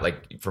I'm not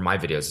like, for my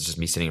videos, it's just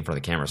me sitting in front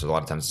of the camera. So a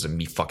lot of times it's just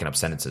me fucking up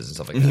sentences and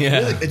stuff like that.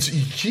 Yeah. Really?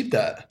 You keep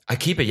that? I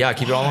keep it. Yeah. I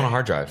keep it all on a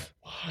hard drive.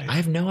 Why? I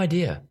have no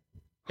idea.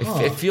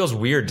 It feels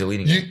weird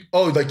deleting it.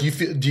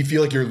 Do you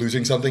feel like you're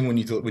losing something when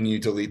you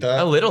delete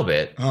that? A little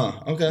bit.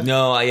 Okay.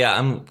 No,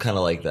 I'm kind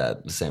of like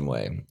that the same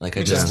way. Like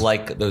I just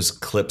like those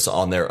clips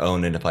on their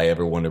own, and if I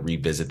ever want to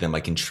revisit them, I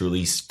can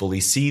truly fully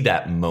see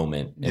that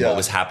moment and what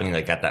was happening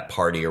like at that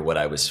party or what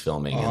I was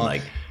filming. And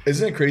like,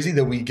 isn't it crazy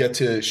that we get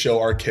to show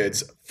our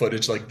kids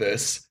footage like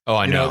this? Oh,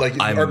 I know. Like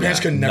our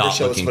parents could never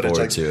show us footage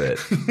like to it.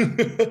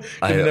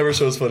 Could never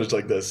show us footage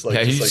like this.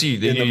 Like, you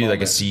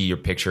see your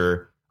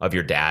picture of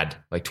your dad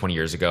like 20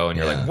 years ago, and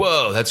you're like,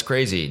 whoa, that's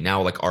crazy.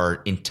 Now like our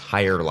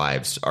entire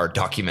lives are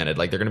documented.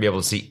 Like they're going to be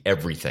able to see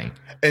everything.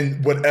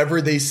 And whatever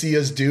they see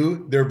us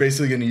do, they're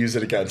basically going to use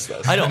it against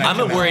us. I know. I'm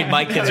worried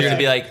my kids are going to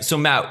be like, so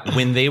Matt,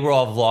 when they were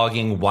all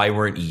vlogging, why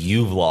weren't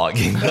you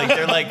vlogging? Like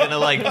they're like going to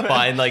like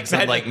find like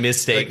some like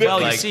mistake.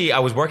 Well, you see, I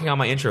was working on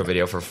my intro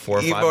video for 4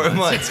 or 5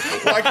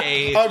 months.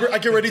 I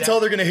can already tell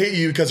they're going to hate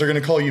you because they're going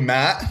to call you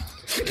Matt.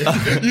 You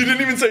didn't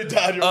even say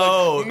dad. You're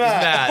like,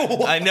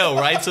 Matt. I know,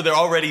 right? So they're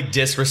already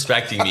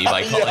disrespecting me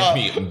by calling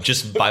me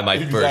just by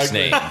my first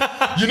name.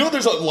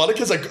 There's a lot of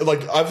kids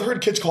like I've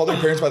heard kids call their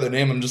parents by their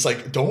name. I'm just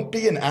like, don't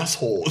be an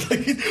asshole.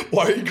 Like,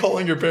 why are you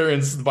calling your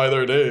parents by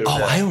their name?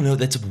 Oh, I don't know.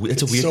 That's a weird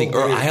thing.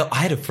 Or I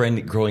had a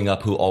friend growing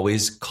up who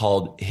always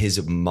called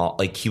his mom.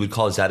 Like he would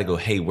call his dad and go,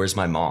 "Hey, where's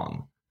my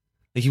mom?"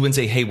 Like he wouldn't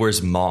say, "Hey,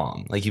 where's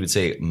mom?" Like he would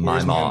say,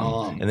 "My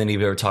mom." And then if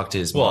you ever talk to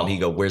his mom, he'd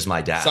go, "Where's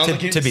my dad?"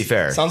 To be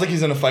fair, sounds like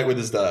he's in a fight with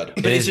his dad.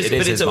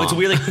 It's a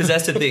weird like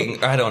possessive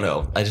thing. I don't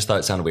know. I just thought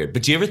it sounded weird.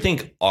 But do you ever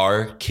think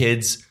our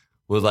kids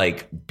would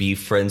like be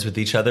friends with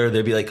each other?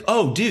 They'd be like,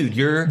 "Oh, dude,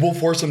 we'll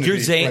force them to be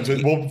Zane. friends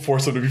with. We'll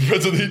force them to be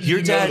friends with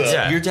each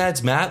other. Your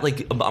dad's Matt.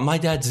 Like my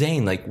dad's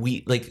Zane. Like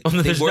we like.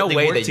 There's no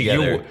way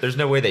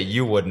that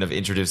you wouldn't have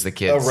introduced the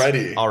kids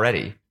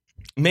already.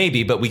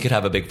 Maybe, but we could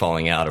have a big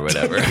falling out or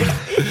whatever.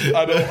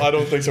 I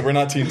don't think so. We're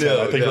not Team 10.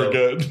 I think we're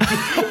good.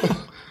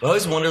 I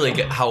always wonder like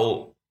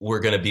how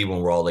we're gonna be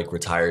when we're all like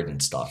retired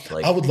and stuff.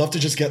 Like I would love to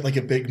just get like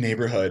a big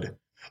neighborhood.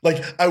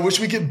 Like, I wish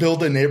we could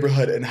build a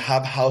neighborhood and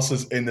have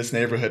houses in this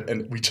neighborhood,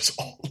 and we just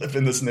all live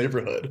in this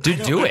neighborhood.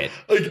 Dude, do it.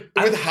 Like,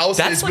 with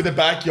houses, with a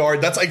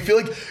backyard. I feel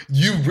like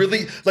you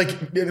really,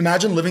 like,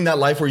 imagine living that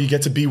life where you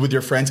get to be with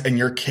your friends and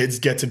your kids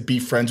get to be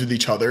friends with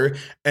each other,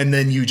 and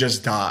then you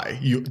just die.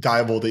 You die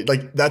of old age.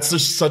 Like, that's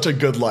just such a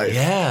good life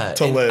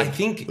to live. I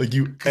think, like,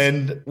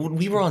 when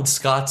we were on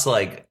Scott's,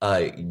 like,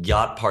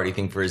 yacht party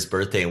thing for his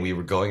birthday, and we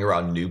were going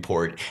around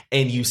Newport,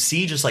 and you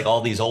see just, like,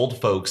 all these old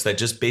folks that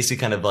just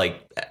basically kind of,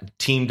 like,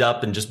 teamed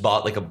up and just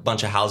bought like a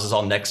bunch of houses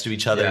all next to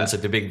each other and it's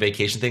like a big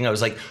vacation thing. I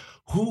was like,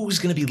 who's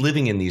going to be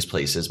living in these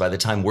places by the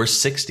time we're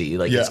 60?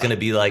 Like it's going to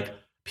be like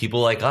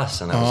people like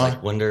us. And I was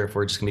like, wonder if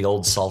we're just gonna be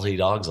old salty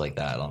dogs like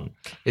that.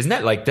 Isn't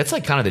that like, that's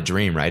like kind of the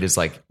dream, right? Is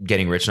like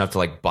getting rich enough to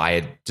like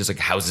buy just like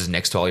houses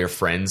next to all your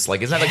friends.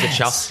 Like, isn't that like the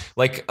child?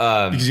 Like,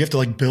 because you have to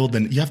like build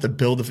and you have to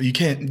build. You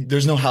can't.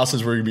 There's no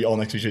houses where you can be all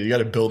next to each other. You got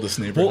to build this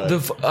neighborhood.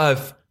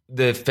 Well,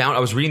 I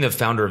was reading the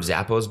founder of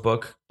Zappos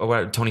book,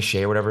 or Tony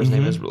Hsieh or whatever his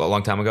name is, a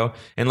long time ago.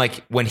 And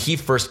like when he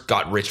first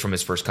got rich from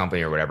his first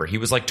company or whatever, he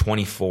was like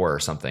 24 or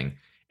something.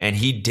 And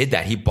he did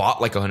that. He bought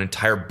like an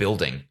entire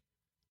building,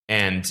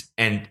 and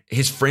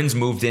his friends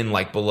moved in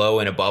like below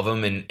and above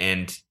him,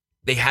 and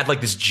they had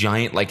like this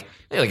giant like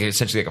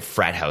essentially like a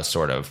frat house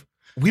sort of.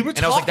 We were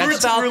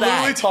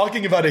literally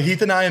talking about it.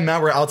 Heath and I and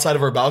Matt were outside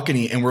of our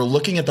balcony, and we're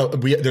looking at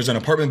there's an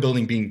apartment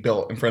building being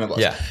built in front of us.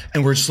 Yeah.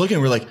 And we're just looking,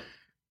 and we're like,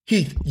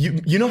 Heath,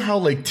 you know how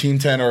like Team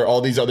 10 or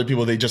all these other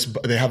people,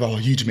 they have a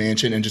huge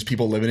mansion and just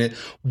people live in it.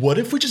 What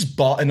if we just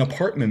bought an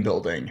apartment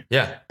building?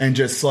 Yeah. And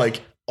just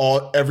like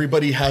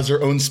everybody has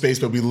their own space,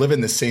 but we live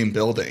in the same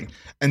building.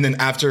 And then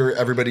after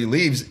everybody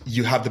leaves,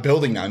 you have the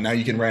building now. Now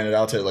you can rent it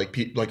out to like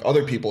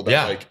other people.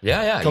 That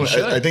come,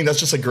 I think that's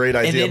just a great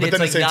idea. But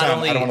then at the same time,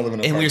 I don't want to live in an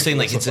apartment. And we were saying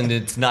like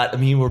it's not. I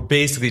mean, we're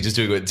basically just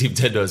doing what Team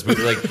 10 does, but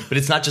but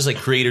it's not just like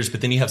creators. But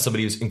then you have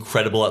somebody who's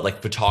incredible at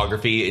like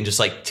photography and just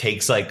like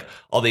takes like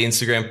all the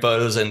Instagram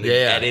photos and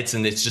edits,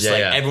 and it's just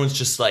everyone's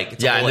just like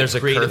it's and there's a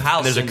creative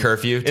house. There's a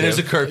curfew, and there's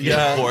a curfew,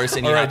 of course,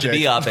 and you have to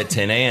be up at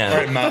 10 a.m. All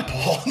right, Matt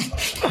Paul.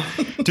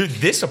 Dude,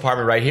 this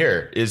apartment right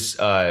here is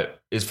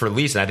for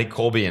lease, and I think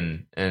Colby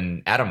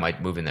and Adam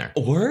might move in there.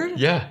 Word?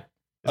 Yeah.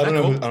 I don't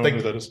know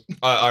who that is.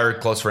 Our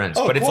close friends.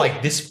 But it's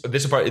like this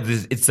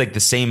apartment, it's like the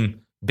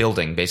same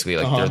building, basically.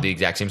 Like they're the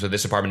exact same. So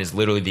this apartment is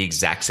literally the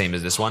exact same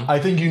as this one. I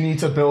think you need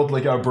to build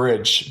like a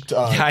bridge.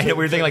 We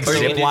were thinking like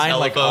zip line,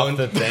 like off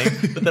the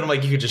thing. But then I'm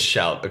like, you could just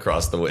shout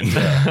across the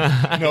window.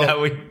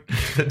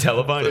 The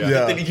telephone.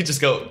 Yeah. Then you could just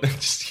go,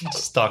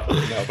 just talk.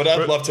 No, but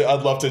I'd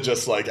love to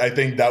just like, I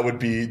think that would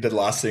be the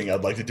last thing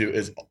I'd like to do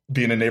is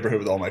be in a neighborhood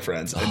with all my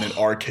friends, and then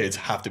our kids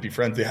have to be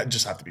friends. They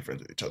just have to be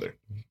friends with each other.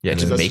 Yeah,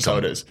 just make them. How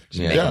it is. Just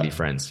make them be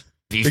friends.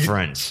 Be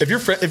friends. If you're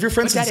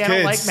friends with kids, I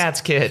don't like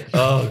Matt's kid.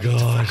 Oh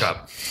god, fuck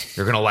up.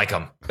 You're gonna like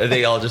them. And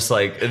they all just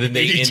like, and then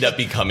they end up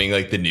becoming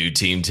like the new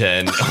Team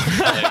 10.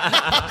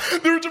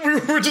 We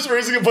were just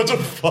raising a bunch of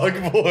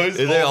fuckboys.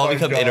 They all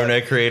become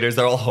internet creators.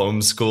 They're all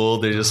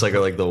homeschooled. They just like are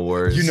like the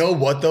worst. You know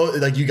what though?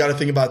 Like you got to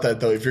think about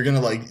that though. If you're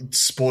gonna like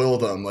spoil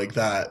them like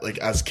that, like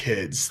as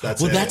kids,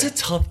 that's a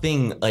tough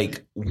thing.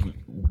 Like,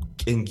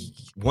 and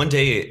one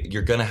day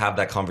you're gonna have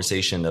that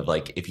conversation of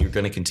like, if you're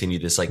gonna continue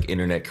this like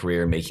internet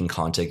career, making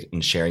content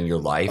and sharing your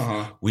life,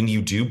 when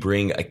you do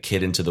bring a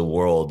kid into the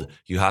world,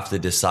 you have to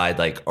decide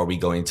like, are we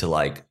going to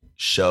like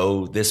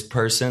show this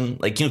person,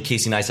 like, you know,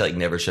 Casey Neistat like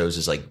never shows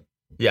his like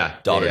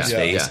daughter's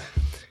face.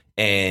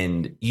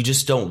 And you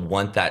just don't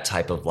want that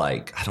type of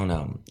like, I don't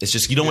know. It's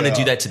just, you don't want to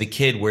do that to the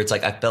kid where it's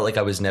like, I felt like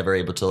I was never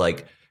able to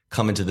like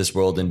come into this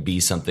world and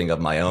be something of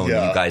my own. You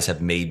guys have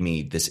made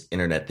me this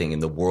internet thing,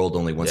 and the world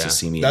only wants to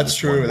see me. That's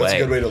true. That's a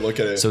good way to look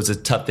at it. So it's a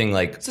tough thing.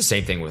 Like, it's the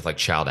same thing with like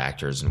child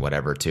actors and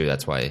whatever too.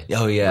 That's why.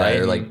 Oh yeah,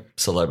 right? Or like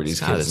celebrities,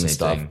 kids and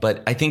stuff. Thing.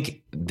 But I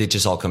think it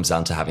just all comes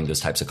down to having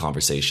those types of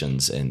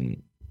conversations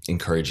and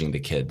encouraging the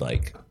kid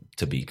like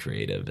to be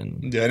creative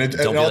and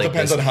it all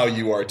depends on how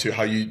you are too,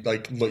 how you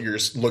like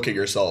look at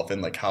yourself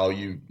and like how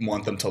you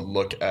want them to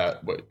look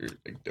at what you're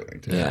like, doing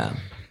too. Yeah.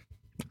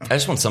 I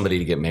just want somebody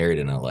to get married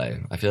in LA.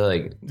 I feel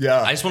like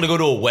I just want to go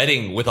to a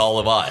wedding with all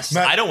of us.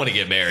 Matt, I don't want to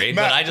get married,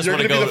 but I just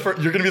want to go.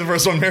 You're going to be the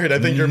first one married. I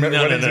think your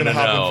wedding's going to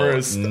happen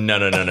first. No.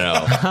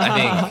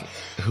 I think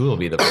who will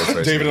be the first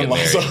person David to and get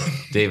Liza. married?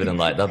 David and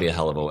Liza. That'll be a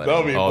hell of a wedding.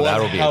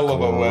 That'll be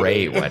a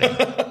great wedding.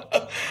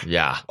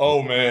 Yeah.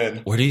 Oh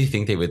man. Where do you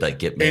think they would like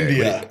get married?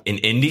 India. In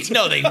India?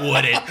 No, they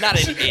wouldn't. Not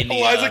in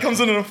India. Liza comes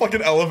in a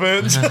fucking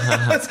elephant.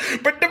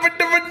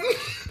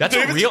 That's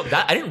a real.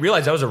 I didn't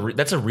realize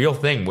that's a real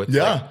thing with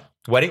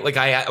wedding. Like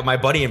my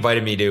buddy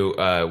invited me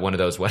to one of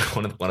those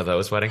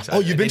weddings. Oh,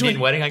 you've been to an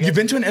wedding? I guess? You've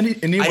been to an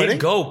Indian wedding? I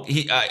didn't go.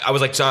 I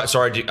was like,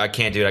 sorry, I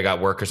can't do it. I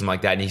got work or something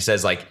like that. And he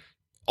says like,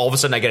 all of a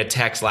sudden I get a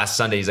text last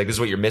Sunday. He's like, this is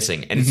what you're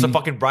missing, and it's the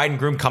fucking bride and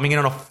groom coming in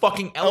on a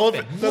fucking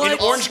elephant in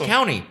Orange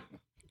County.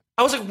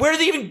 I was like, where do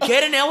they even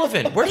get an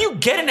elephant? Where do you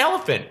get an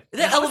elephant?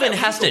 The elephant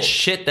has to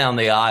shit down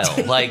the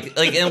aisle. Like,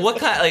 and what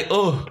kind? Like,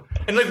 oh.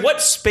 And like,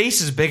 what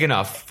space is big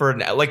enough for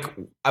like?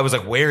 I was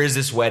like, where is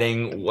this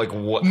wedding? Like,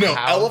 what? No,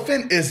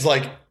 elephant is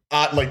like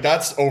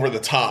that's over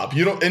the top.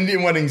 You don't.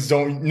 Indian weddings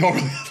don't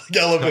normally like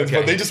elephants,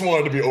 but they just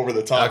wanted to be over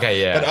the top.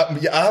 Okay, yeah.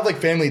 But I have like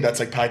family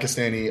that's like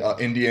Pakistani,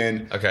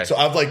 Indian. Okay. So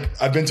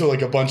I've been to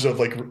like a bunch of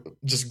like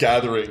just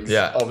gatherings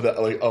of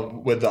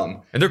that with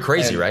them. And they're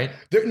crazy, right?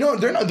 They're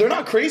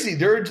not crazy.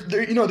 They're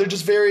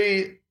just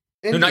very Indian.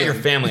 They're not your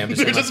family. I'm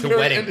just saying, like, the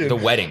wedding. Indian. The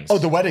weddings. Oh,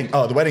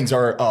 the weddings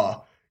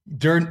are.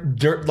 They're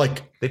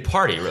like they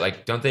party,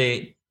 like, don't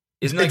they?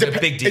 Isn't it like a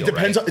big deal? It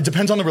depends. Right? It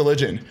depends on the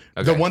religion.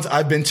 Okay. The ones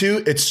I've been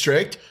to, it's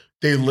strict.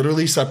 They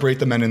literally separate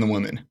the men and the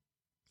women.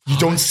 You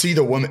don't see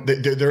the women.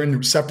 They're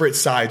in separate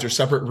sides or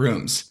separate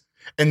rooms.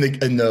 And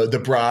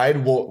the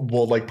bride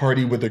will like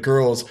party with the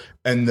girls,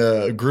 and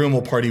the groom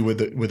will party with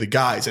the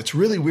guys. It's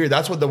really weird.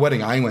 That's what the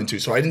wedding I went to.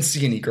 So I didn't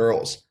see any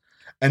girls.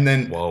 And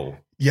then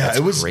that's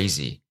it was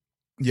crazy.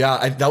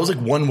 Yeah, that was like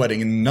one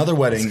wedding. And another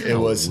wedding, it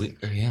was no.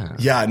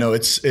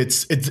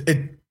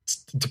 It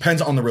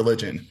depends on the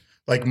religion.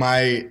 Like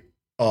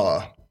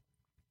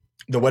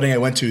the wedding I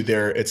went to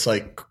there, it's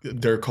like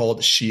they're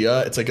called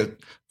Shia. It's like a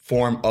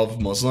form of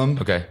Muslim.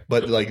 Okay.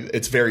 But like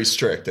it's very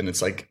strict, and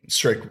it's like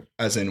strict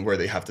as in where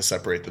they have to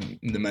separate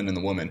the men and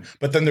the women.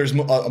 But then there's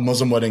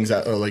Muslim weddings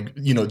that are like,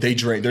 you know, they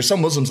drink. There's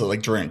some Muslims that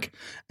like drink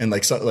and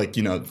like, so, like,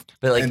 you know,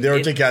 and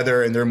they're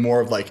together and they're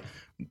more of like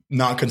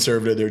not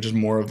conservative. They're just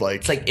more of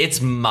like, it's like,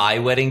 it's my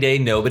wedding day.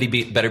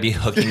 Nobody better be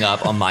hooking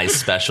up on my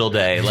special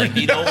day. Like,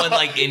 you don't want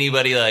like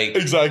anybody like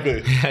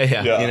exactly.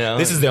 Yeah. You know,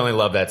 this is the only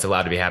love that's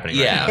allowed to be happening.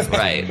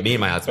 Right. Me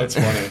and my husband.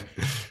 That's funny.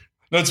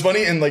 No, it's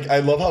funny, and like I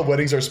love how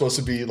weddings are supposed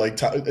to be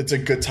like it's a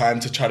good time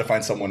to try to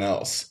find someone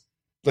else.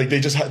 Like they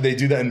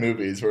do that in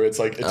movies where it's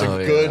like it's a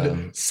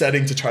good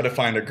setting to try to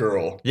find a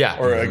girl,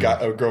 or a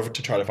girl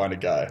to try to find a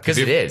guy. Because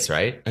it is,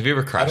 right? Have you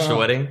ever crashed a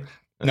wedding?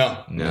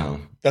 No.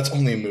 That's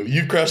only a movie.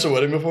 You crashed a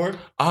wedding before?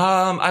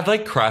 I've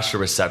like crashed a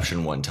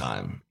reception one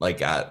time,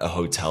 like at a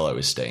hotel I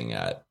was staying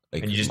at.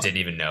 Like, and you just didn't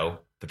even know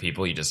the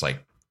people. You just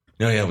like.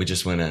 No, yeah, we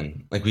just went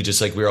in. Like we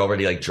were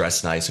already like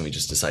dressed nice, and we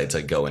just decided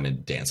to go in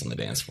and dance on the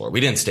dance floor. We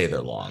didn't stay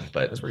there long,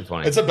 but it's pretty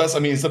funny. It's the best. I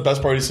mean, it's the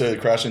best parties to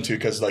crash into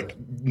because like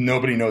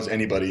nobody knows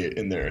anybody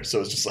in there,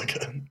 so it's just like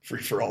a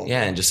free for all.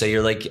 Yeah, and just say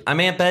you're like,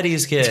 I'm Aunt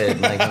Betty's kid.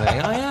 Like, oh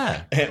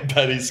yeah, Aunt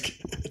Betty's kid.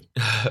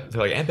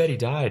 They're like, Aunt Betty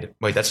died.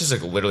 Wait, that's just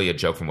like literally a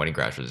joke from Wedding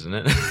Crashers, isn't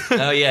it?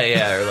 Oh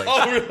yeah. Or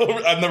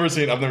like, I've never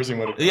seen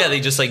Wedding. Yeah, they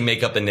just like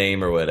make up a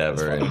name or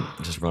whatever and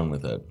just run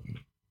with it.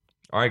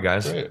 All right,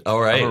 guys. Great. All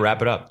right, I'm gonna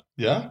wrap it up.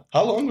 Yeah.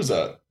 How long was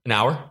that? An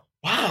hour.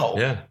 Wow.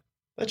 Yeah.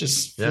 That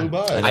just flew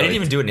by. I didn't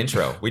even do an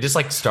intro. We just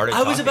like started.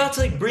 I was about to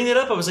like bring it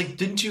up. I was like,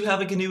 didn't you have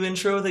like a new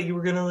intro that you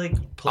were gonna like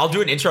I'll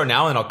do an intro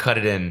now and I'll cut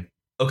it in.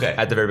 Okay.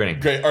 At the very beginning.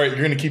 Great. All right,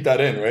 you're gonna keep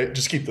that in, right?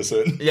 Just keep this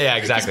in. Yeah,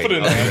 exactly.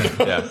 Just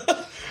put it in.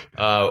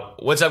 Yeah.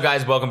 What's up,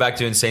 guys? Welcome back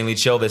to Insanely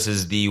Chill. This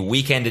is the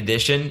weekend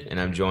edition, and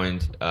I'm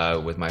joined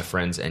with my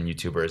friends and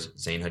YouTubers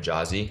Zane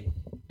Hijazi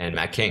and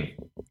Matt King.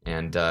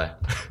 And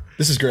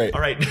this is great. All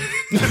right.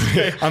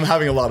 I'm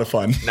having a lot of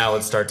fun. Now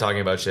let's start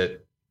talking about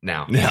shit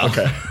now.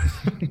 Okay.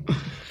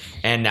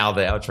 And now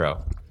the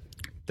outro.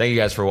 Thank you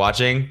guys for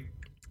watching.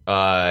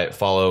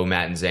 Follow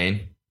Matt and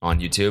Zane on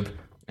YouTube.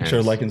 Make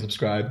sure to like and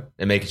subscribe.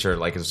 And making sure to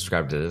like and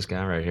subscribe to this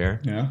guy right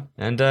here. Yeah.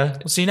 And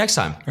we'll see you next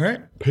time. All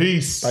right.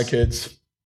 Peace. Bye, kids.